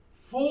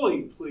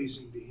 fully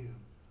pleasing to him,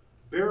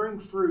 bearing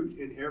fruit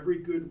in every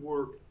good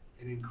work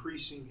and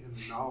increasing in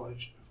the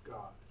knowledge of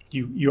God.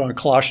 You on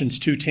Colossians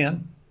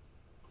 2:10?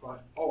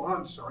 Oh,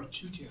 I'm sorry,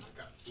 2:10. I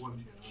got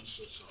 1:10. I'm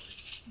so sorry.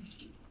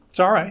 It's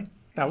all right.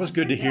 That was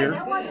good to hear.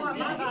 That wasn't what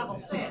my Bible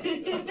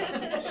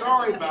said.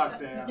 Sorry about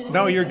that.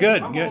 No, you're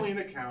good. I'm Good. only an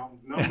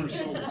accountant. Numbers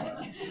so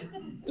bad.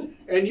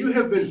 And you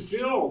have been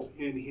filled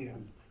in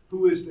him,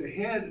 who is the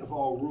head of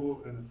all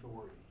rule and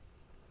authority.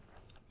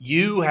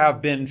 You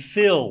have been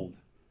filled.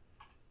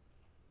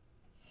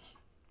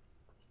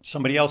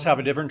 Somebody else have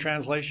a different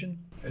translation?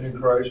 And in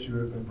Christ you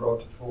have been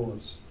brought to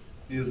fullness.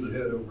 He is the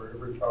head over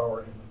every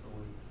power and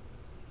authority.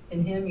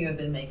 In him you have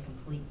been made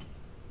complete.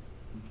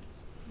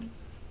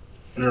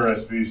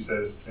 NRSV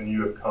says, and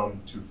you have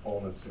come to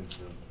fullness in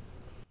him.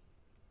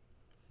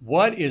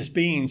 What is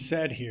being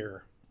said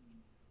here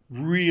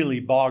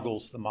really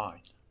boggles the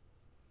mind.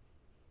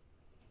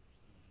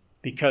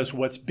 Because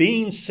what's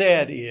being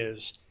said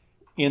is,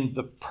 in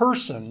the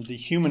person, the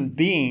human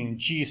being,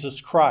 Jesus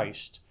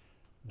Christ,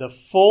 the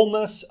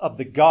fullness of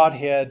the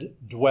Godhead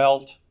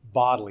dwelt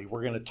bodily.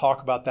 We're going to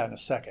talk about that in a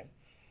second.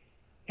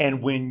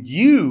 And when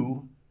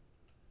you,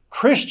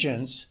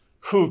 Christians,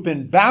 who've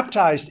been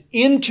baptized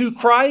into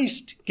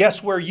Christ,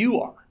 guess where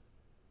you are?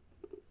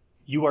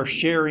 You are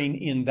sharing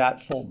in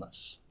that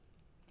fullness.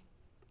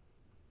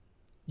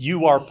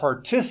 You are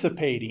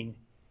participating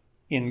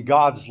in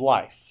God's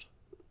life.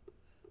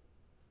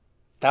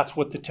 That's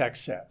what the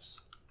text says.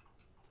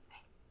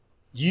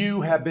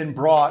 You have been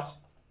brought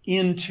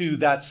into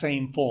that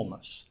same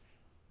fullness.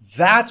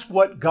 That's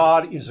what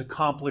God is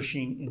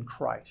accomplishing in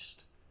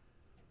Christ.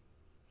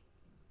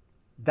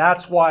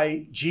 That's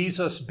why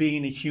Jesus,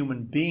 being a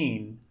human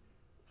being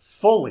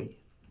fully,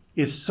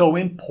 is so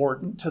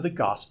important to the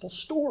gospel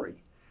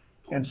story.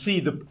 And see,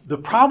 the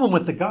problem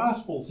with the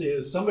Gospels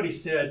is, somebody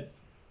said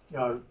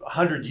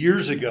 100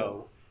 years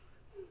ago,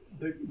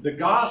 the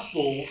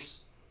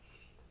Gospels,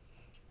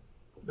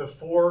 the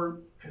four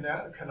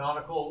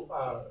canonical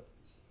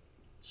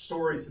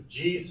stories of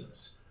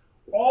Jesus,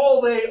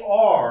 all they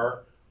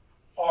are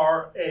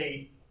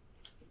a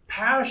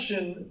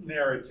passion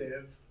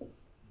narrative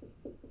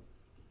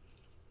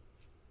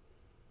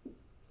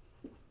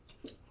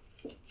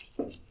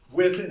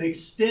with an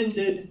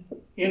extended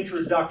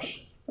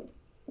introduction.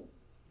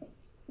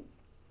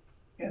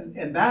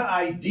 And that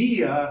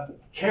idea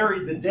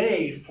carried the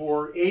day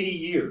for 80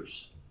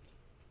 years.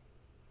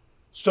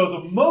 So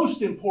the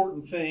most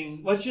important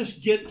thing, let's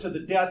just get to the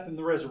death and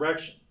the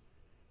resurrection.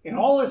 And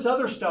all this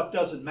other stuff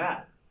doesn't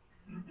matter.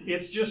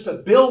 It's just a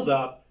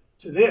build-up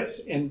to this.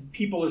 And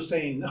people are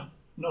saying,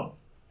 no.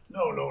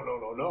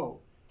 You're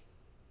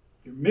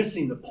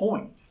missing the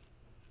point.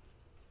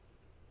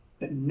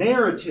 The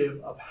narrative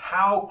of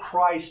how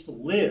Christ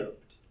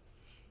lived,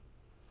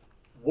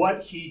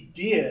 what he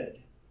did,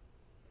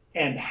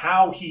 and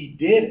how he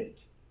did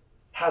it,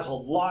 has a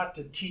lot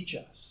to teach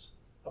us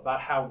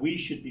about how we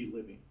should be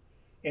living.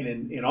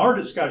 And in our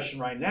discussion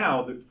right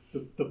now,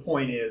 the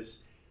point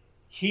is,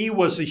 he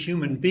was a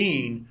human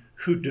being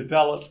who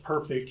developed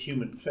perfect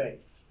human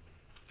faith.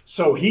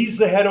 So he's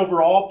the head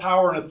over all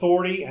power and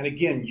authority. And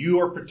again, you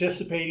are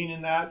participating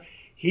in that.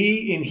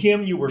 In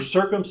him you were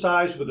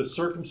circumcised with a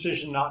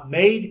circumcision not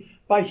made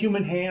by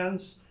human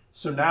hands.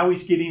 So now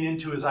he's getting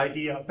into his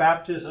idea of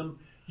baptism.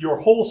 Your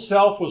whole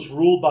self was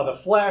ruled by the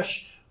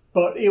flesh,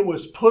 but it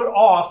was put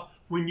off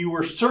when you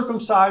were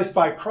circumcised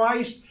by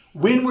Christ.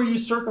 When were you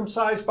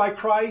circumcised by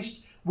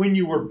Christ? When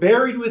you were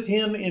buried with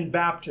him in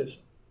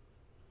baptism.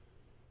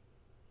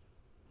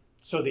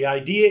 So the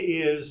idea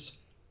is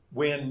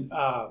when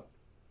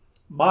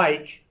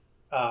Mike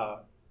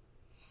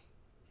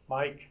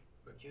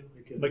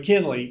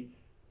McKinley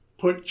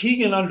put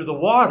Keegan under the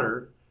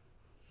water,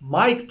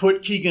 Mike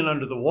put Keegan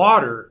under the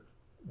water,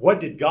 what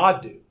did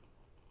God do?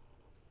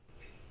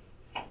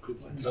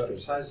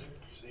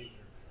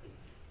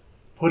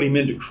 Put him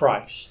into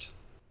Christ.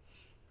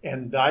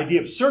 And the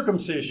idea of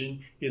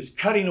circumcision is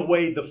cutting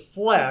away the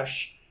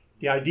flesh.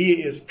 The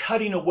idea is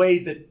cutting away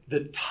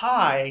the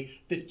tie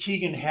that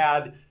Keegan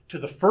had to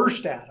the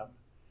first Adam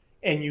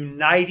and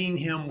uniting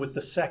him with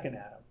the second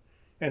Adam.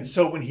 And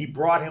so when he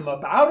brought him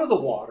up out of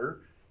the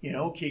water,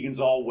 Keegan's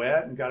all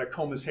wet and got to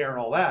comb his hair and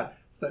all that.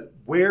 But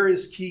where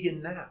is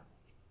Keegan now?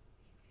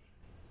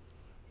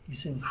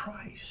 He's in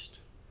Christ.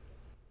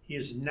 He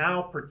is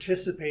now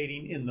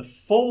participating in the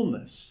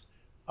fullness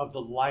of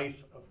the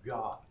life of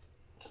God.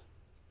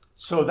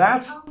 So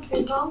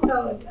there's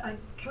also a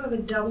kind of a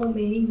double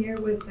meaning there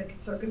with the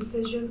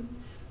circumcision,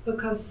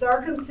 because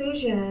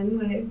circumcision,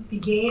 when it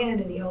began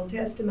in the Old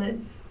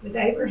Testament with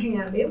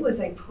Abraham, it was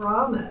a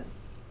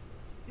promise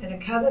and a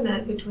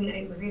covenant between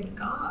Abraham and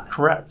God.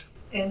 Correct.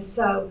 And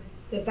so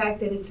the fact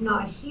that it's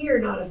not here,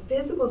 not a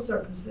physical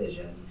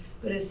circumcision,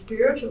 but a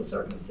spiritual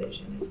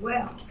circumcision as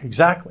well.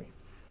 Exactly.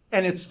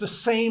 And it's the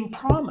same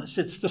promise.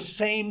 It's the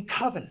same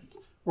covenant.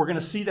 We're going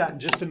to see that in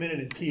just a minute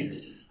in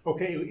Peter.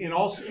 Okay,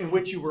 in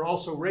which you were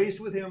also raised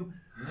with him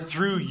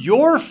through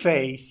your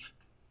faith.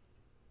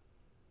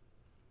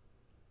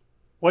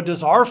 What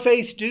does our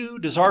faith do?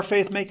 Does our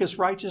faith make us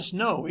righteous?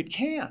 No, it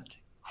can't.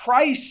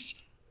 Christ's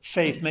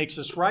faith makes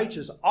us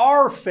righteous.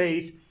 Our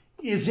faith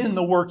is in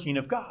the working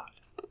of God.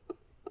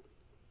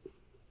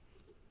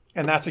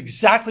 And that's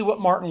exactly what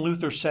Martin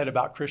Luther said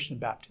about Christian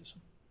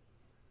baptism.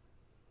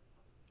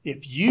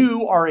 If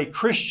you are a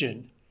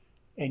Christian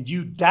and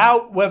you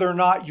doubt whether or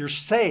not you're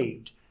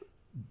saved,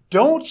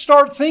 don't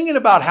start thinking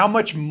about how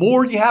much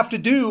more you have to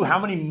do, how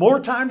many more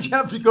times you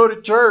have to go to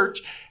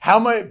church, how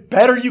much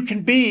better you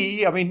can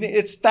be. I mean,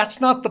 that's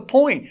not the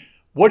point.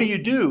 What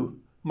do?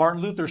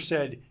 Martin Luther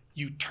said,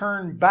 you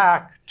turn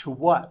back to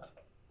what?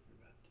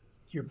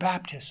 Your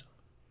baptism.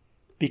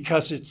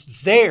 Because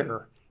it's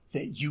there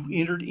that you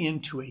entered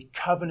into a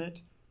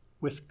covenant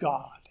with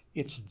God.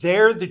 It's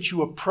there that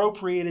you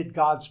appropriated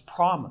God's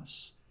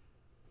promise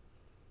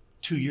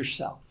to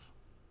yourself.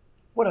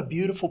 What a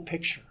beautiful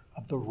picture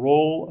of the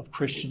role of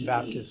Christian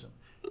baptism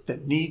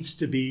that needs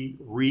to be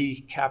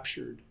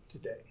recaptured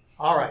today.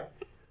 All right.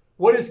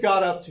 What is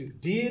God up to?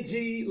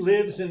 Deity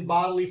lives in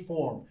bodily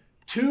form.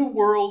 Two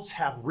worlds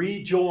have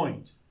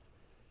rejoined.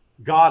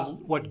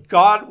 What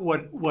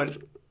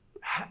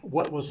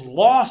was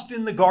lost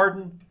in the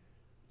garden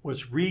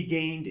was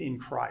regained in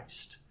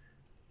Christ.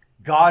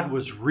 God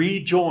was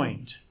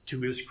rejoined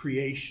to his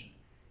creation.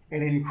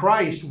 And in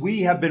Christ,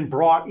 we have been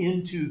brought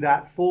into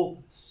that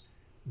fullness.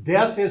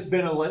 Death has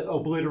been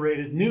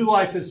obliterated, new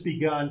life has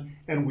begun,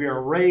 and we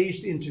are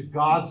raised into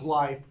God's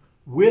life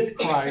with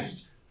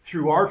Christ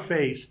through our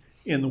faith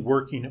in the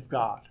working of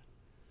God.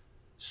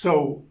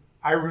 So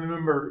I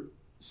remember,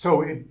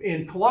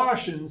 in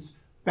Colossians,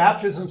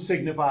 baptism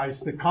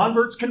signifies the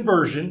convert's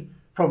conversion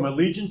from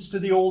allegiance to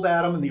the old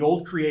Adam and the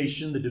old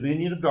creation, the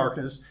dominion of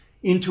darkness,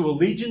 into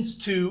allegiance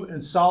to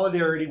and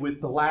solidarity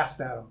with the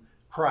last Adam,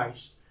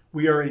 Christ.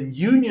 We are in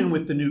union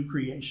with the new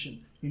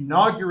creation,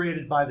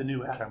 inaugurated by the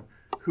new Adam,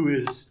 who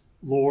is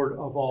Lord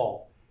of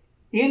all.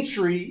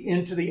 Entry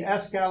into the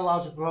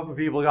eschatological covenant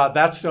people of God,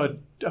 that's a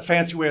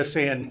fancy way of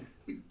saying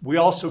we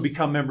also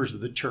become members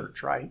of the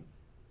church, right?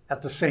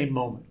 At the same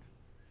moment.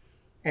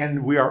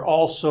 And we are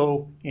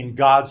also, in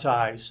God's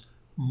eyes,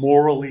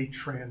 morally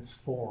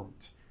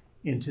transformed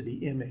into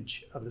the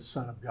image of the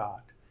Son of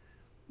God.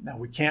 Now,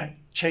 we can't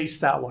chase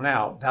that one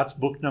out. That's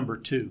book number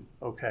 2,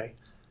 okay?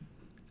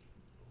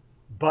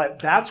 But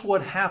that's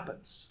what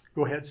happens.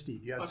 Go ahead,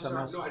 Steve. You had something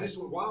else? No, I just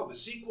went, wow, the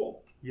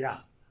sequel. Yeah.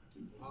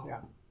 Wow. Yeah.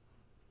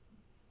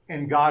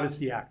 And God is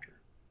the actor.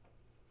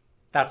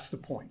 That's the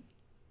point.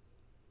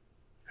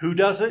 Who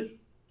does it?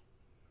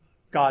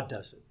 God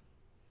does it.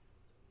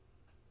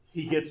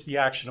 He gets the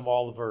action of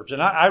all the verbs.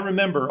 And I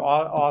remember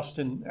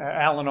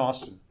Alan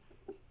Austin.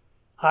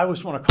 I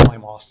always want to call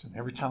him Austin.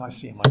 Every time I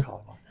see him, I call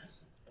him Austin.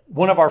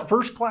 One of our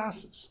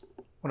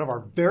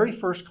very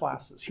first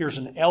classes, here's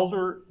an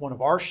elder, one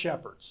of our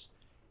shepherds.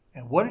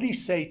 And what did he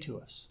say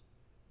to us?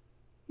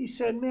 He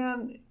said,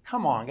 man,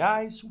 come on,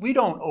 guys. We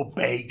don't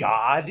obey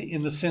God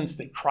in the sense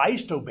that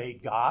Christ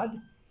obeyed God.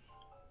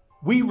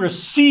 We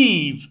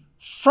receive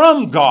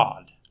from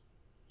God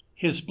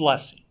his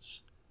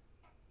blessings.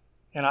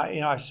 And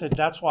I said,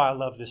 that's why I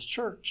love this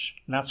church.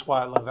 And that's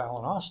why I love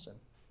Alan Austin.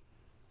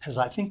 because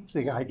I think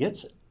the guy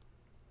gets it.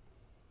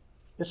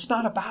 It's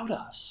not about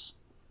us.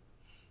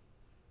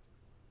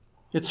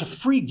 It's a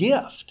free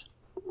gift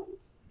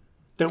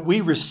that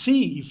we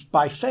receive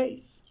by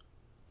faith.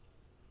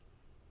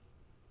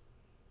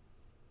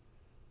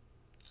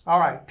 All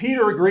right,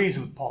 Peter agrees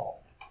with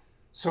Paul.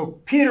 So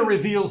Peter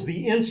reveals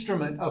the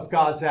instrument of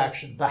God's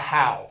action, the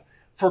how.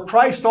 For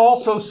Christ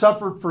also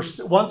suffered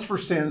once for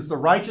sins, the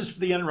righteous for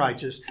the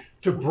unrighteous,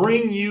 to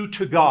bring you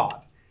to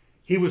God.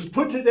 He was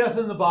put to death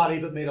in the body,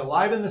 but made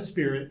alive in the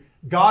spirit.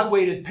 God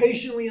waited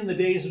patiently in the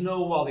days of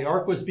Noah while the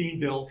ark was being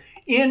built.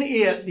 In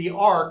it, the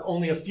ark,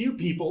 only a few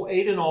people,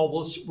 8 in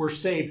all, were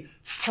saved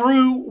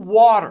through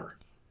water.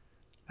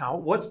 Now,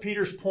 what's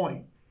Peter's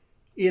point?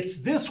 It's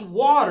this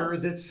water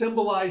that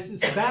symbolizes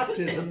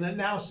baptism that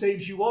now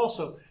saves you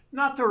also.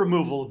 Not the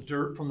removal of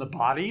dirt from the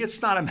body.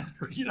 It's not a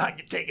matter of you're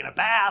not taking a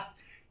bath,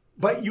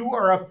 but you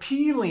are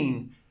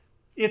appealing.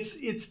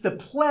 It's the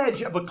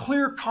pledge of a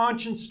clear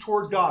conscience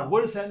toward God.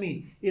 What does that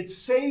mean? It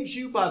saves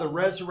you by the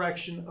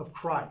resurrection of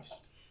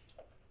Christ.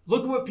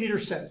 Look at what Peter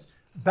says.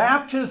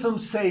 Baptism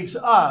saves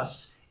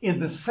us in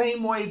the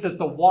same way that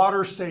the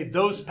water saved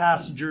those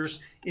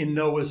passengers in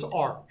Noah's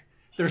ark.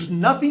 There's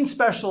nothing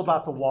special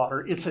about the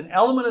water. It's an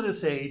element of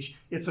this age.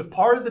 It's a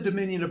part of the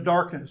dominion of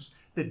darkness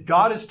that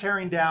God is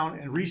tearing down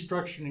and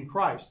restructuring in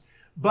Christ.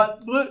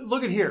 But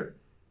look at here.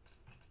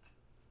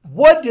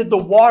 What did the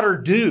water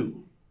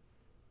do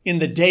in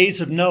the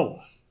days of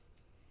Noah?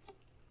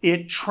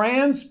 It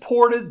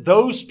transported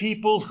those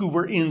people who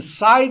were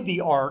inside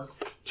the ark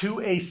to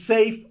a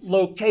safe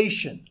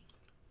location.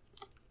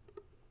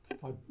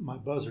 My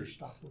buzzer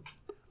stopped working.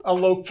 A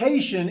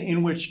location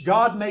in which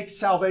God makes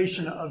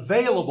salvation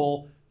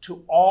available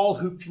to all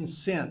who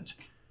consent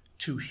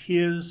to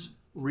his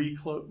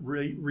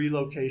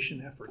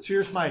relocation efforts.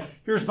 Here's my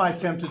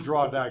attempt to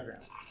draw a diagram.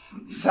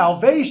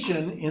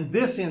 Salvation in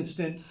this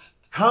instant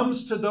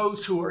comes to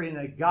those who are in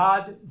a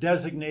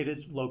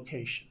God-designated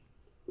location.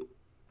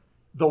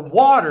 The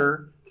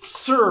water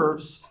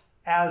serves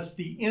as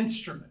the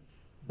instrument.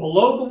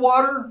 Below the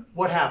water,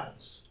 what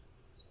happens?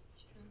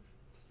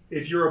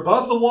 If you're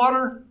above the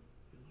water,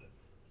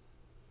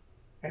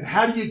 and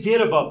how do you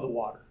get above the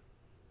water?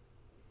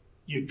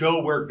 You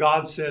go where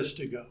God says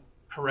to go,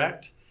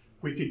 correct?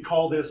 We could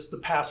call this the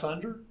pass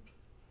under.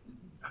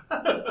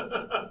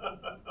 Bada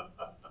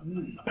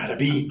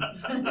bing.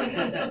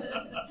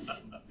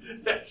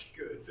 That's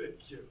good,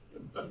 thank you.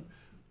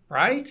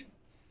 Right?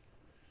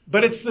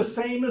 But it's the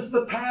same as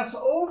the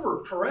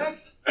Passover,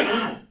 correct?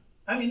 I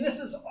mean, this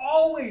is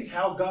always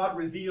how God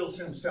reveals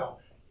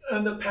himself.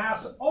 And the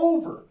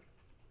Passover.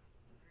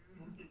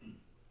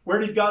 Where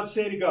did God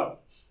say to go?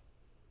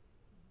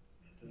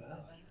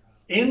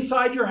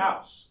 Inside your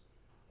house.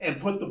 And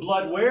put the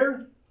blood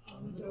where?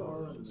 On the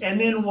door. And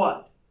then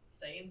what?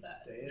 Stay inside.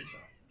 Stay inside.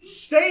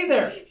 Stay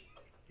there.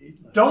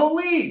 Don't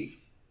leave.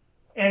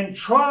 And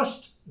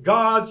trust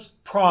God's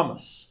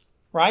promise.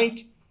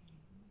 Right?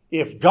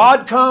 If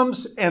God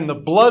comes and the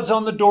blood's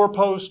on the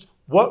doorpost,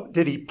 what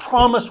did he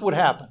promise would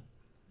happen?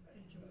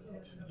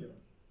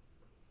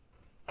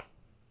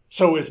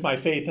 So is my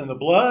faith in the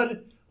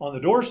blood on the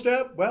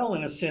doorstep? Well,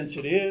 in a sense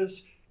it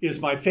is. Is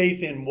my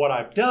faith in what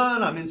I've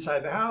done? I'm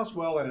inside the house?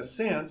 Well, in a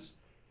sense.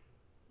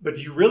 But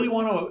do you really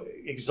want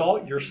to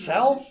exalt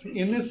yourself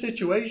in this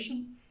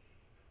situation?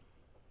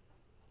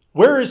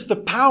 Where is the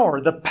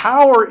power? The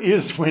power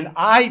is when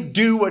I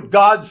do what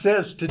God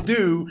says to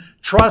do,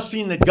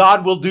 trusting that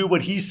God will do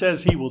what he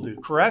says he will do.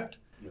 Correct?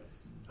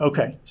 Yes.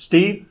 Okay.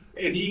 Steve?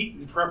 And eat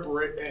in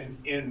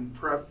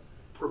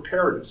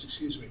preparedness,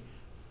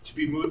 to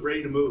be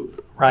ready to move.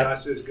 Right. God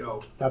says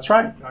go. That's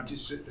right. Not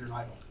just sit there and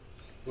idle.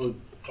 Well,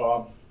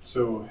 Bob,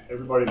 so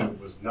everybody that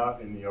was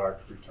not in the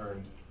ark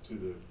returned to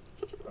the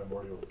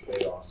primordial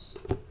chaos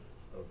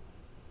of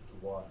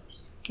the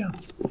waters. Yeah,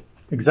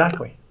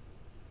 exactly.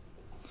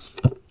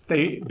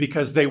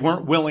 Because they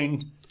weren't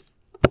willing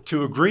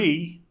to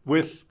agree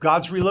with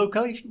God's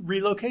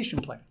relocation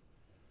plan.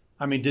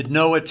 I mean, did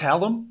Noah tell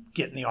them,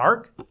 get in the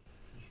ark?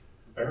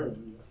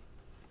 Apparently,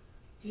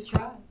 You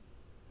tried.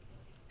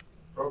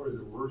 Probably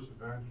the worst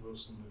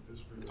evangelist in the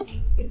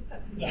history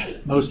of man.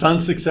 Most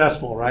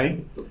unsuccessful,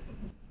 right?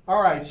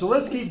 All right, so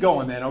let's keep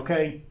going then,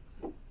 okay?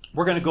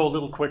 We're going to go a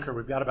little quicker.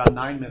 We've got about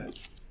 9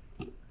 minutes.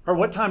 Or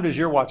what time does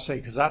your watch say?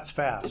 Because that's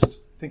fast. I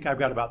think I've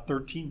got about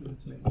 13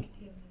 minutes maybe.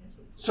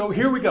 So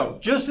here we go.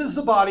 Just as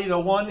the body, though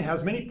one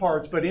has many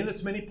parts, but in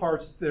its many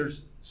parts,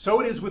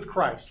 so it is with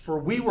Christ. For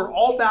we were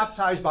all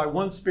baptized by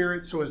one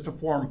Spirit so as to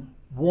form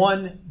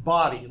one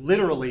body.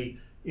 Literally,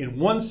 in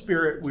one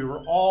Spirit, we were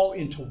all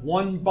into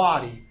one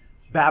body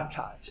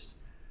baptized.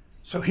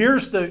 So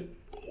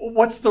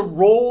what's the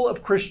role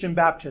of Christian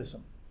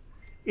baptism?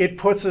 It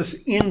puts us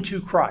into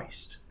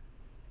Christ.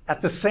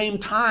 At the same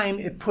time,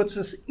 it puts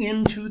us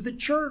into the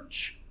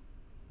church.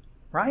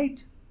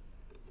 Right?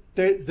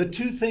 The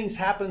two things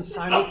happen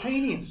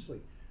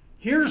simultaneously.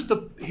 Here's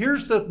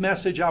the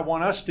message I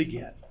want us to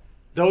get.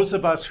 Those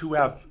of us who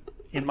have,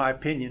 in my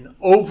opinion,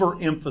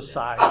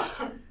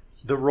 overemphasized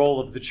the role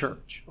of the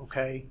church,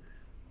 okay?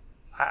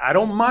 I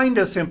don't mind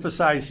us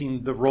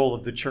emphasizing the role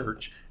of the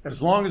church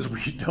as long as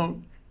we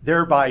don't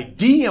thereby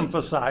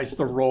de-emphasize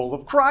the role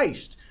of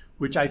Christ,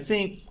 which I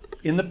think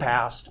in the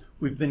past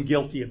we've been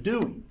guilty of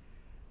doing.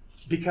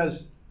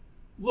 Because,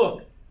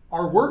 look,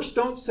 our works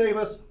don't save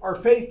us, our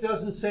faith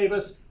doesn't save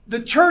us,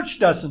 the church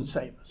doesn't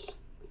save us.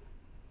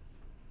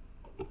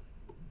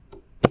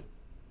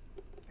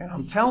 And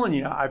I'm telling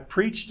you, I've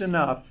preached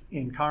enough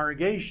in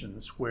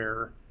congregations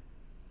where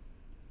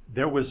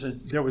there was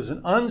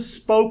an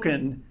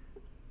unspoken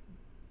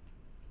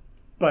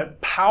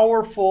but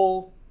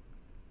powerful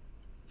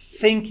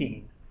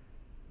thinking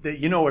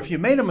that, if you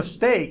made a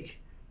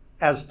mistake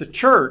as the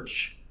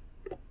church,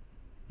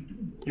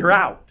 you're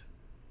out.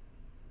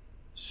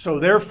 So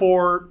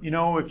therefore,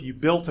 if you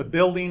built a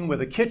building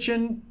with a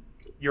kitchen,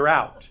 you're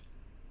out.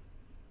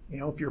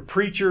 If your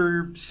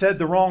preacher said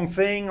the wrong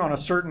thing on a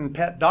certain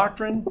pet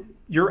doctrine,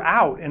 you're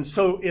out. And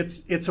so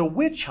it's a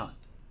witch hunt.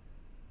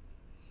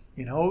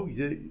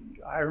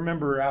 I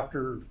remember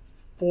after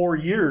 4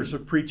 years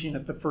of preaching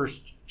at the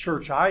first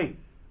church, I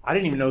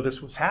didn't even know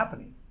this was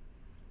happening.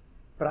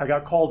 But I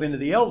got called into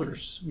the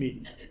elders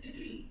meeting.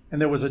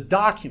 And there was a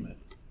document,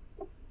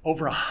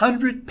 over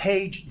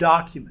 100-page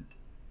document,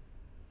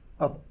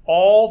 of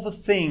all the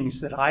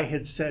things that I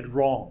had said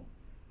wrong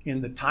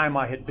in the time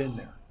I had been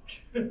there.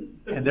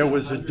 And there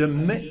was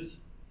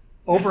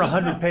over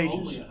 100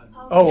 pages.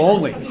 Oh,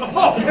 only.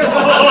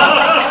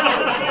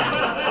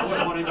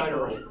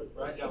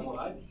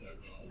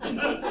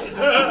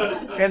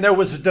 And there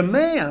was a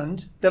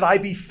demand that I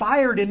be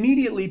fired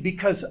immediately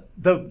because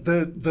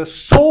the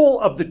soul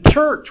of the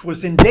church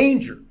was in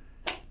danger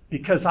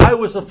because I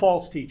was a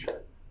false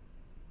teacher.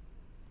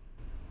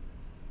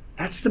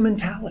 That's the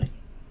mentality.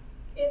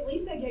 At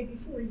least they gave you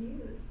 4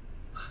 years.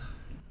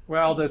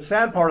 Well, the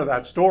sad part of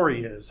that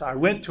story is I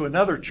went to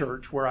another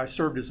church where I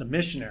served as a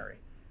missionary,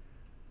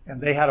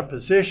 and they had a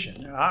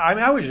position. And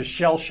I was just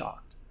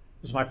shell-shocked.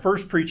 It was my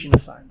first preaching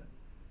assignment.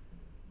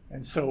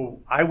 And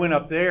so I went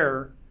up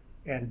there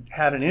and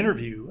had an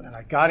interview, and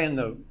I got in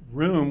the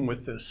room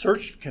with the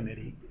search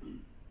committee.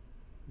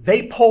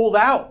 They pulled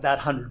out that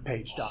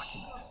 100-page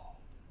document.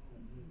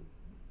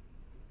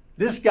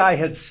 This guy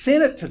had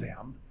sent it to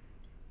them,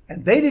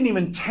 and they didn't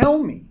even tell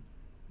me.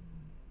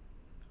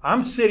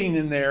 I'm sitting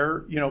in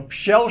there,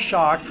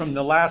 shell-shocked from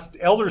the last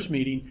elders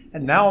meeting,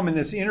 and now I'm in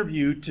this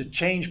interview to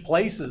change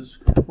places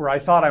where I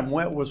thought I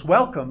was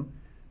welcome.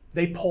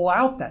 They pull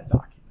out that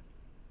document.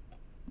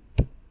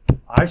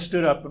 I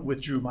stood up and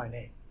withdrew my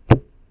name.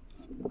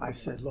 I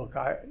said, look,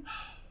 and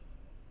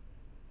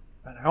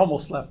I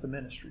almost left the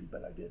ministry,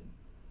 but I didn't.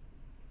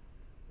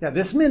 Yeah,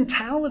 this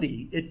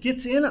mentality, it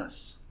gets in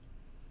us.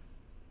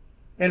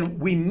 And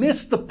we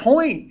miss the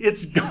point.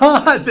 It's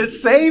God that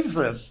saves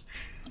us.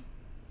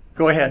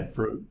 Go ahead,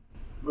 Fruit.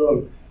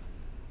 Well,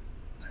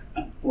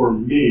 for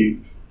me,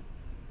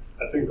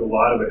 I think a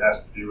lot of it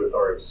has to do with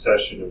our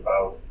obsession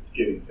about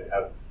getting to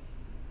heaven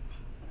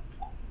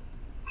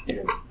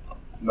and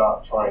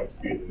not trying to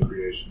be the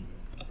creation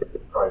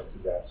that Christ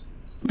is asking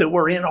us to. That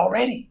we're in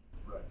already.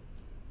 Right.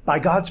 By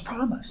God's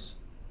promise.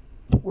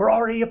 We're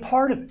already a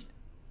part of it.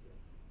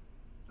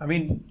 I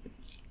mean,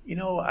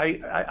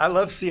 I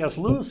love C.S.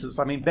 Lewis's.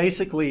 I mean,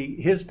 basically,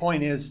 his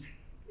point is,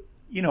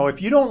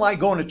 if you don't like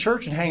going to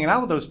church and hanging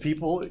out with those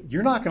people,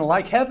 you're not going to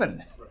like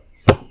heaven.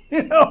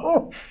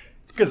 Right.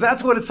 Because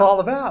that's what it's all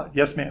about.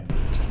 Yes, ma'am.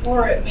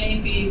 Or it may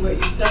be what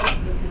your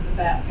second book is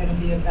going to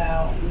be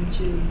about,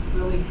 which is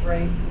really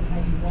grace and how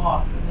you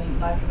walk, and the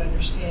lack of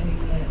understanding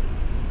that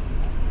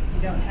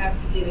you don't have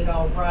to get it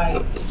all right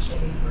to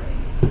stay in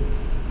grace.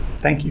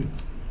 Thank you.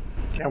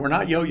 Yeah, we're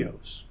not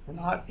yo-yos. We're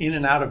not in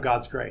and out of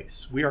God's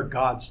grace. We are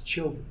God's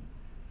children.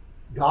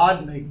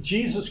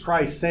 Jesus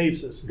Christ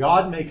saves us.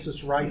 God makes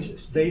us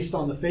righteous based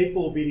on the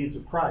faithful obedience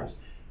of Christ.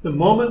 The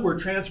moment we're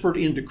transferred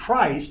into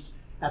Christ,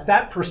 at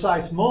that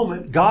precise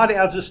moment, God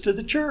adds us to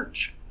the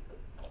church.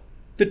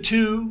 The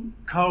two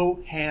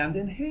go hand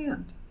in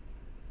hand.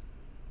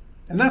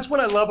 And that's what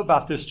I love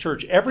about this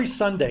church. Every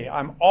Sunday,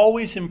 I'm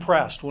always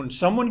impressed when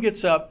someone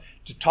gets up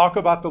to talk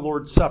about the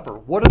Lord's Supper.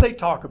 What do they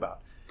talk about?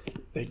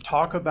 They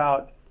talk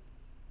about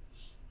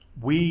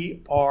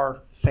we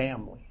are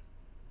family.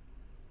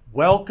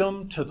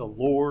 Welcome to the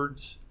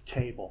Lord's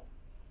table.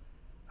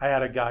 I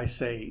had a guy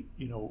say,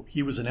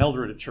 he was an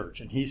elder at a church,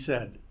 and he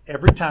said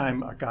every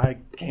time a guy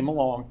came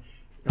along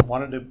and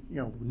wanted to,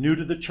 new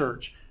to the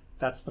church,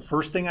 that's the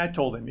first thing I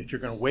told him. If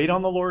you're going to wait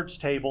on the Lord's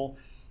table,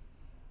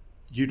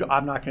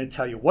 I'm not going to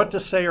tell you what to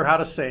say or how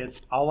to say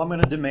it. All I'm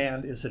going to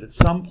demand is that at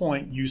some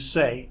point you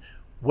say,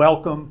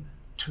 welcome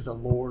to the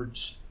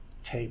Lord's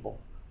table.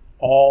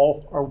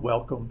 All are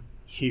welcome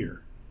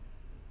here.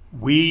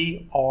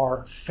 We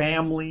are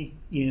family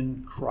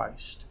in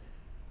Christ.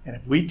 And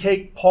if we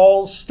take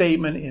Paul's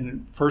statement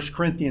in 1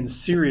 Corinthians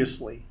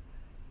seriously,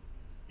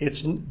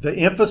 the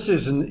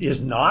emphasis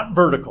is not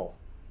vertical.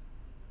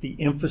 The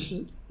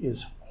emphasis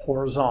is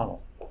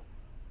horizontal.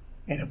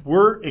 And if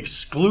we're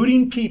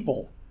excluding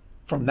people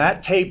from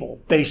that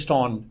table based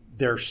on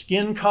their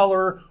skin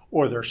color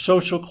or their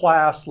social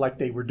class like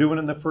they were doing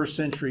in the first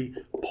century,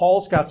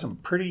 Paul's got some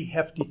pretty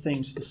hefty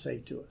things to say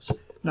to us.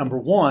 Number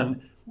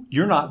one,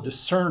 you're not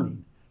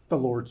discerning the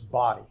Lord's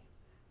body.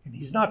 And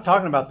he's not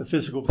talking about the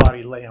physical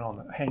body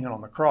hanging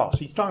on the cross.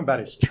 He's talking about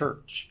his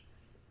church.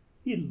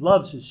 He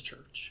loves his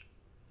church.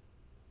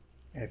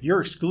 And if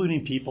you're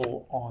excluding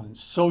people on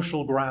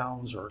social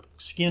grounds or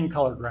skin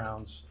color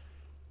grounds,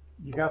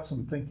 you got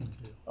some thinking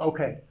to do.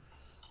 Okay,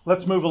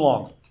 let's move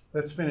along.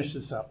 Let's finish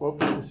this up. Whoop,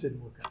 this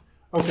didn't work out.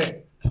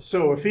 Okay,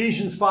 so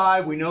Ephesians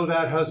 5, we know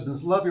that.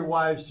 Husbands, love your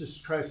wives just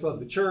as Christ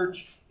loved the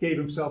church, gave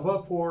himself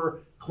up for her,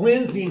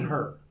 cleansing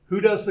her. Who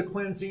does the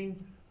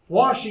cleansing?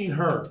 Washing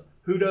her.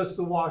 Who does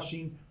the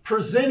washing?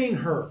 Presenting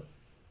her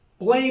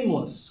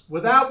blameless,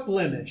 without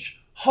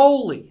blemish,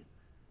 holy.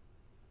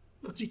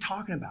 What's he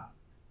talking about?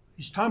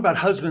 He's talking about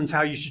husbands,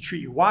 how you should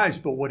treat your wives,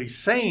 but what he's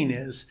saying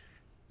is,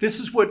 this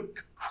is what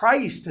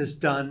Christ has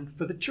done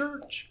for the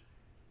church.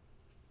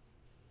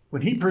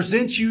 When he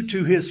presents you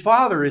to his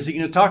Father, is he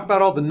going to talk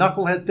about all the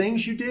knucklehead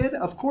things you did?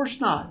 Of course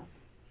not.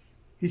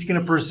 He's going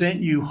to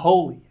present you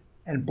holy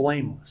and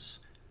blameless.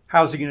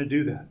 How's he going to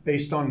do that?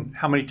 Based on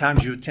how many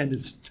times you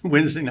attended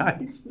Wednesday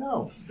nights?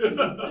 No.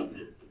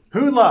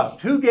 Who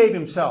loved? Who gave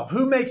himself?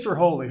 Who makes her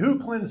holy? Who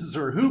cleanses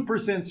her? Who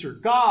presents her?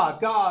 God,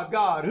 God,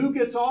 God. Who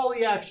gets all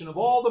the action of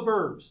all the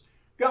verbs?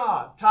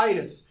 God,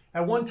 Titus.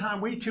 At one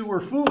time, we too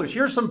were foolish.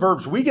 Here's some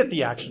verbs we get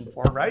the action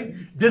for, right?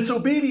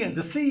 Disobedient,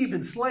 deceived,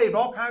 enslaved,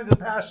 all kinds of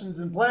passions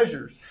and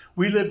pleasures.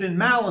 We lived in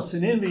malice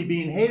and envy,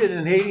 being hated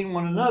and hating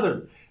one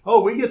another.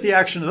 Oh, we get the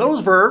action of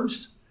those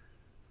verbs.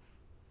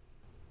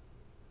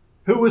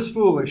 Who was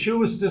foolish? Who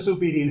was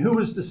disobedient? Who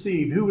was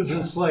deceived? Who was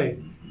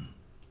enslaved?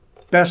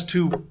 Best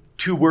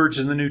two words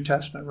in the New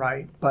Testament,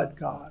 right? But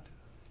God.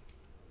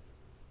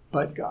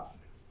 But God.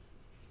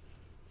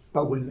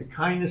 But when the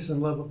kindness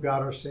and love of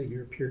God our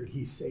Savior appeared,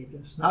 he saved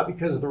us. Not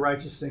because of the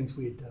righteous things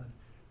we had done,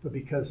 but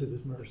because of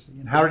his mercy.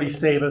 And how did he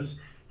save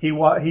us?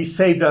 He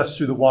saved us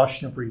through the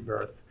washing of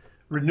rebirth,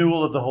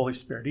 renewal of the Holy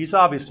Spirit. He's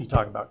obviously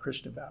talking about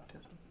Christian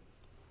baptism.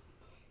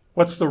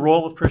 What's the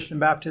role of Christian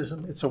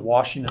baptism? It's a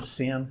washing of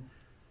sin.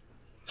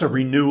 It's a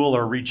renewal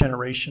or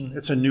regeneration.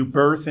 It's a new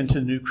birth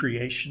into new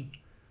creation.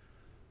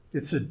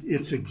 It's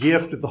a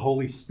gift of the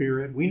Holy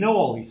Spirit. We know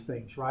all these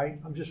things, right?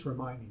 I'm just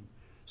reminding you.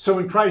 So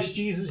in Christ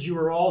Jesus, you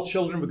are all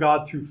children of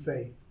God through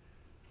faith.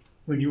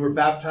 When you were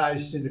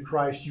baptized into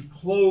Christ, you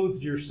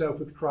clothed yourself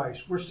with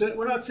Christ.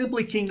 We're not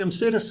simply kingdom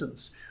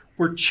citizens.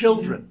 We're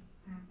children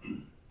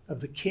of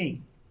the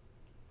King.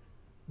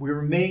 We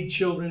were made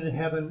children in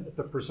heaven at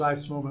the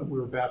precise moment we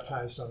were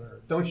baptized on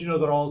earth. Don't you know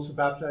that all of us are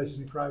baptized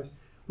into Christ?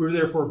 We were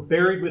therefore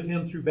buried with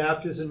him through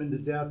baptism into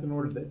death, in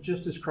order that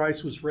just as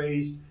Christ was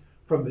raised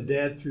from the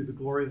dead through the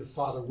glory of the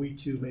Father, we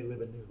too may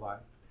live a new life.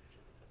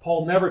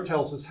 Paul never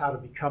tells us how to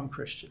become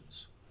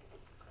Christians.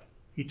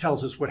 He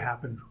tells us what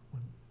happened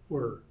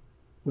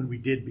when we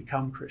did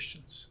become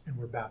Christians and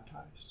were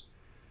baptized.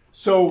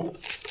 So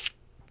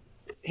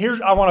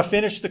I want to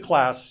finish the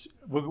class.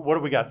 What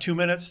do we got? 2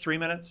 minutes? 3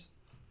 minutes?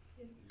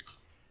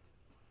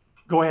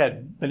 Go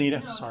ahead, Benita.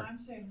 No, sorry. I'm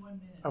saying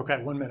 1 minute.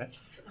 Okay, 1 minute.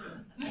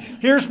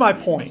 Here's my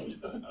point.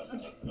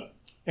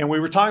 And we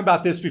were talking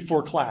about this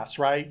before class,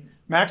 right?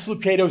 Max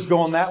Lucado's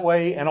going that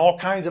way, and all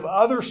kinds of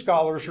other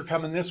scholars are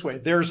coming this way.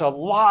 There's a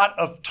lot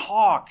of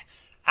talk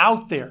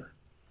out there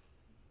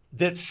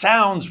that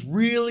sounds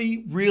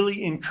really,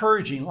 really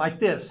encouraging, like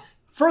this.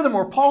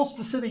 Furthermore, Paul's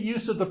specific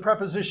use of the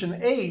preposition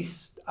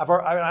eis,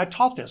 I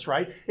taught this,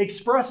 right,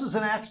 expresses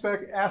an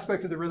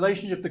aspect of the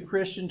relationship of the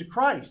Christian to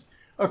Christ,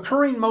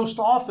 occurring most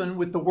often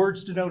with the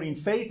words denoting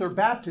faith or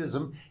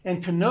baptism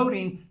and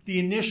connoting the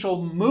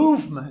initial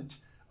movement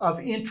of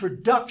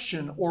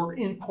introduction or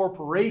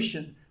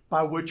incorporation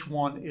by which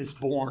one is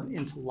born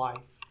into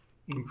life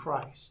in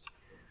Christ.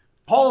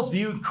 Paul's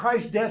viewed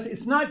Christ's death,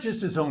 it's not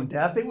just his own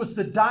death, it was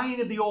the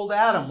dying of the old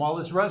Adam, while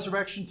his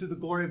resurrection through the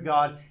glory of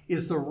God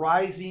is the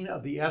rising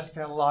of the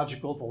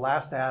eschatological, the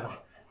last Adam.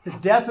 The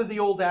death of the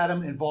old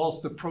Adam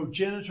involves the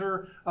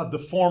progenitor of the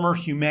former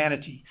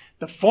humanity.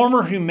 The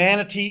former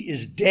humanity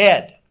is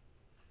dead.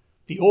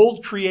 The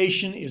old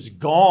creation is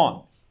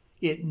gone.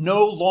 It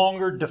no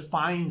longer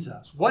defines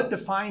us. What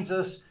defines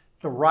us?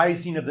 The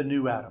rising of the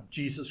new Adam,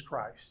 Jesus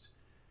Christ.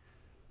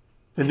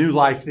 The new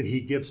life that he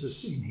gives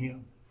us in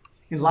him.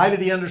 In light of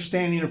the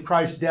understanding of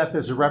Christ's death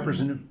as a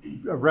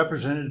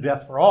representative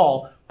death for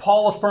all,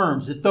 Paul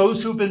affirms that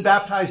those who have been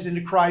baptized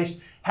into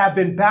Christ have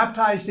been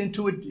baptized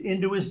into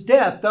his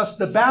death. Thus,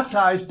 the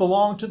baptized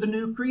belong to the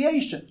new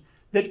creation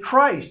that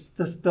Christ,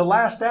 the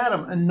last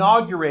Adam,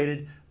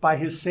 inaugurated by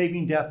his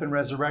saving death and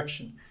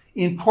resurrection.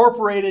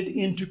 Incorporated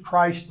into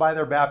Christ by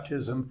their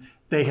baptism,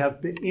 they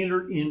have been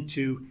entered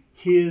into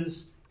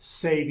his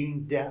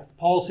saving death.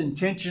 Paul's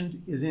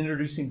intention is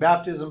introducing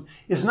baptism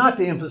is not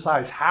to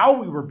emphasize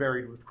how we were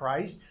buried with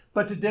Christ,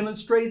 but to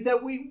demonstrate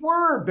that we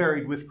were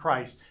buried with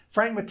Christ.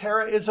 Frank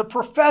Matera is a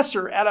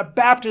professor at a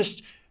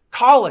Baptist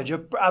college, a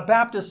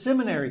Baptist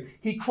seminary.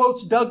 He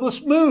quotes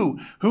Douglas Moo,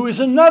 who is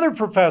another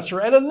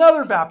professor at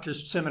another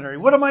Baptist seminary.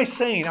 What am I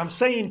saying? I'm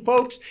saying,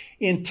 folks,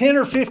 in 10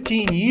 or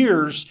 15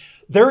 years,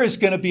 there is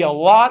going to be a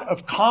lot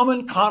of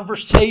common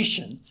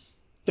conversation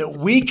that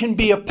we can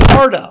be a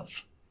part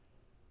of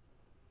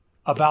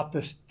about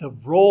the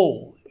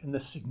role and the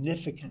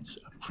significance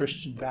of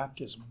Christian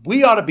baptism.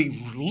 We ought to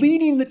be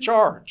leading the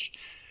charge.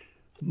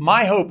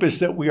 My hope is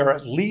that we are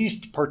at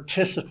least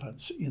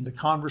participants in the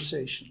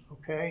conversation,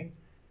 okay?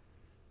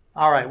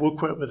 All right, we'll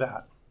quit with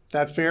that.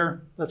 That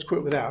fair? Let's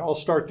quit with that. I'll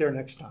start there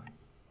next time.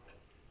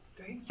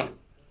 Thank you.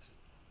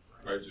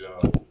 Great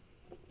job.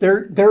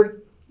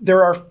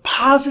 There are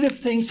positive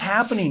things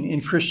happening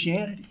in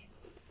Christianity,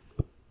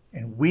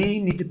 and we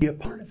need to be a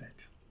part of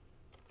it.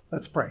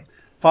 Let's pray.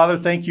 Father,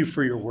 thank you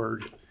for your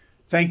word.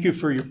 Thank you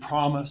for your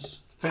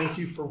promise. Thank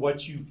you for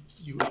what you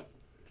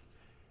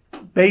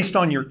based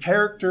on your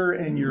character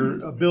and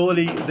your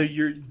ability,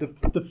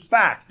 the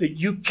fact that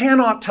you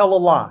cannot tell a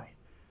lie.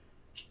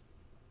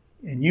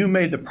 And you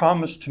made the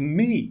promise to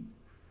me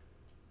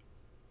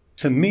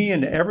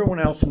and to everyone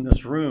else in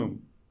this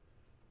room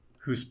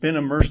who's been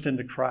immersed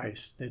into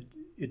Christ, that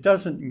it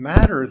doesn't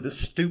matter the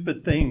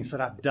stupid things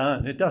that I've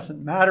done. It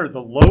doesn't matter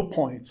the low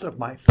points of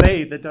my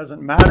faith. It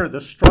doesn't matter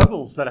the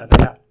struggles that I've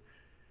had.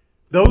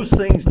 Those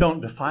things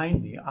don't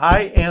define me.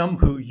 I am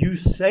who you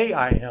say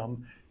I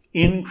am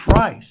in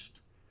Christ.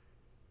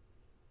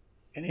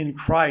 And in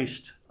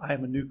Christ, I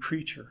am a new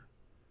creature.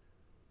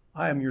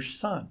 I am your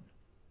son.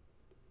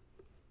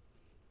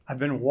 I've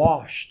been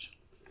washed.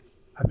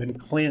 I've been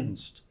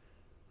cleansed.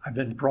 I've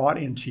been brought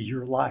into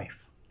your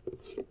life.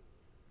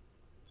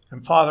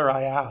 And Father,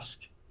 I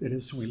ask that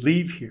as we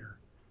leave here,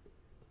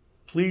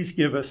 please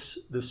give us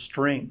the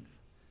strength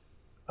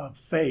of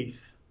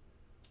faith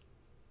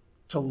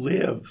to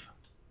live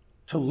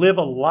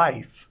a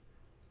life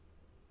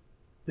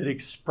that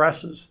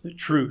expresses the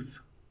truth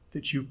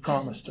that you've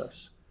promised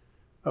us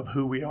of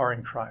who we are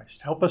in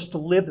Christ. Help us to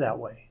live that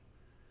way.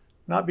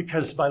 Not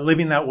because by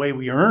living that way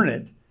we earn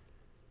it.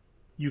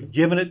 You've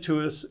given it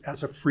to us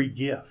as a free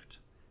gift.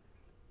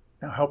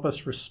 Now help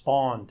us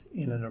respond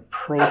in an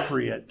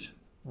appropriate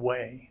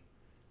way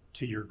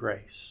to your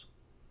grace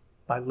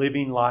by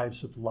living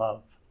lives of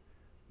love,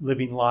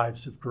 living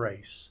lives of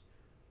grace,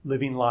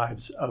 living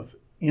lives of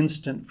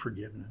instant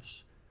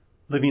forgiveness,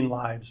 living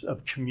lives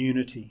of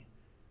community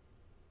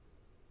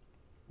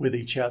with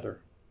each other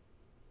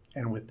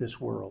and with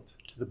this world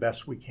to the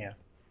best we can.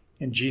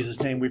 In Jesus'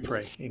 name we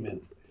pray.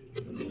 Amen.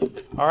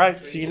 All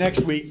right. See you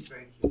next week.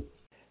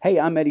 Hey,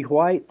 I'm Eddie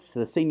White,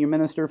 the Senior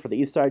Minister for the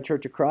Eastside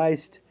Church of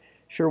Christ.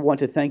 Sure want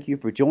to thank you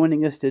for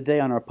joining us today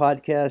on our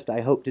podcast.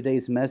 I hope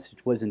today's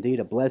message was indeed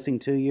a blessing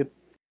to you.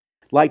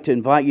 I'd like to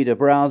invite you to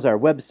browse our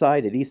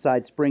website at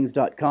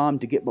eastsidesprings.com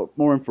to get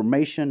more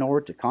information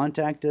or to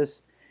contact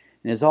us.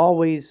 And as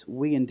always,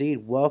 we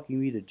indeed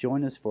welcome you to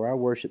join us for our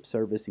worship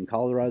service in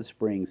Colorado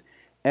Springs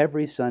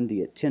every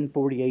Sunday at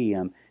 10:40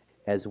 a.m.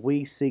 as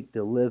we seek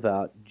to live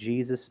out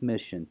Jesus'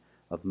 mission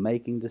of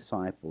making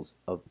disciples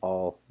of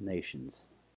all nations.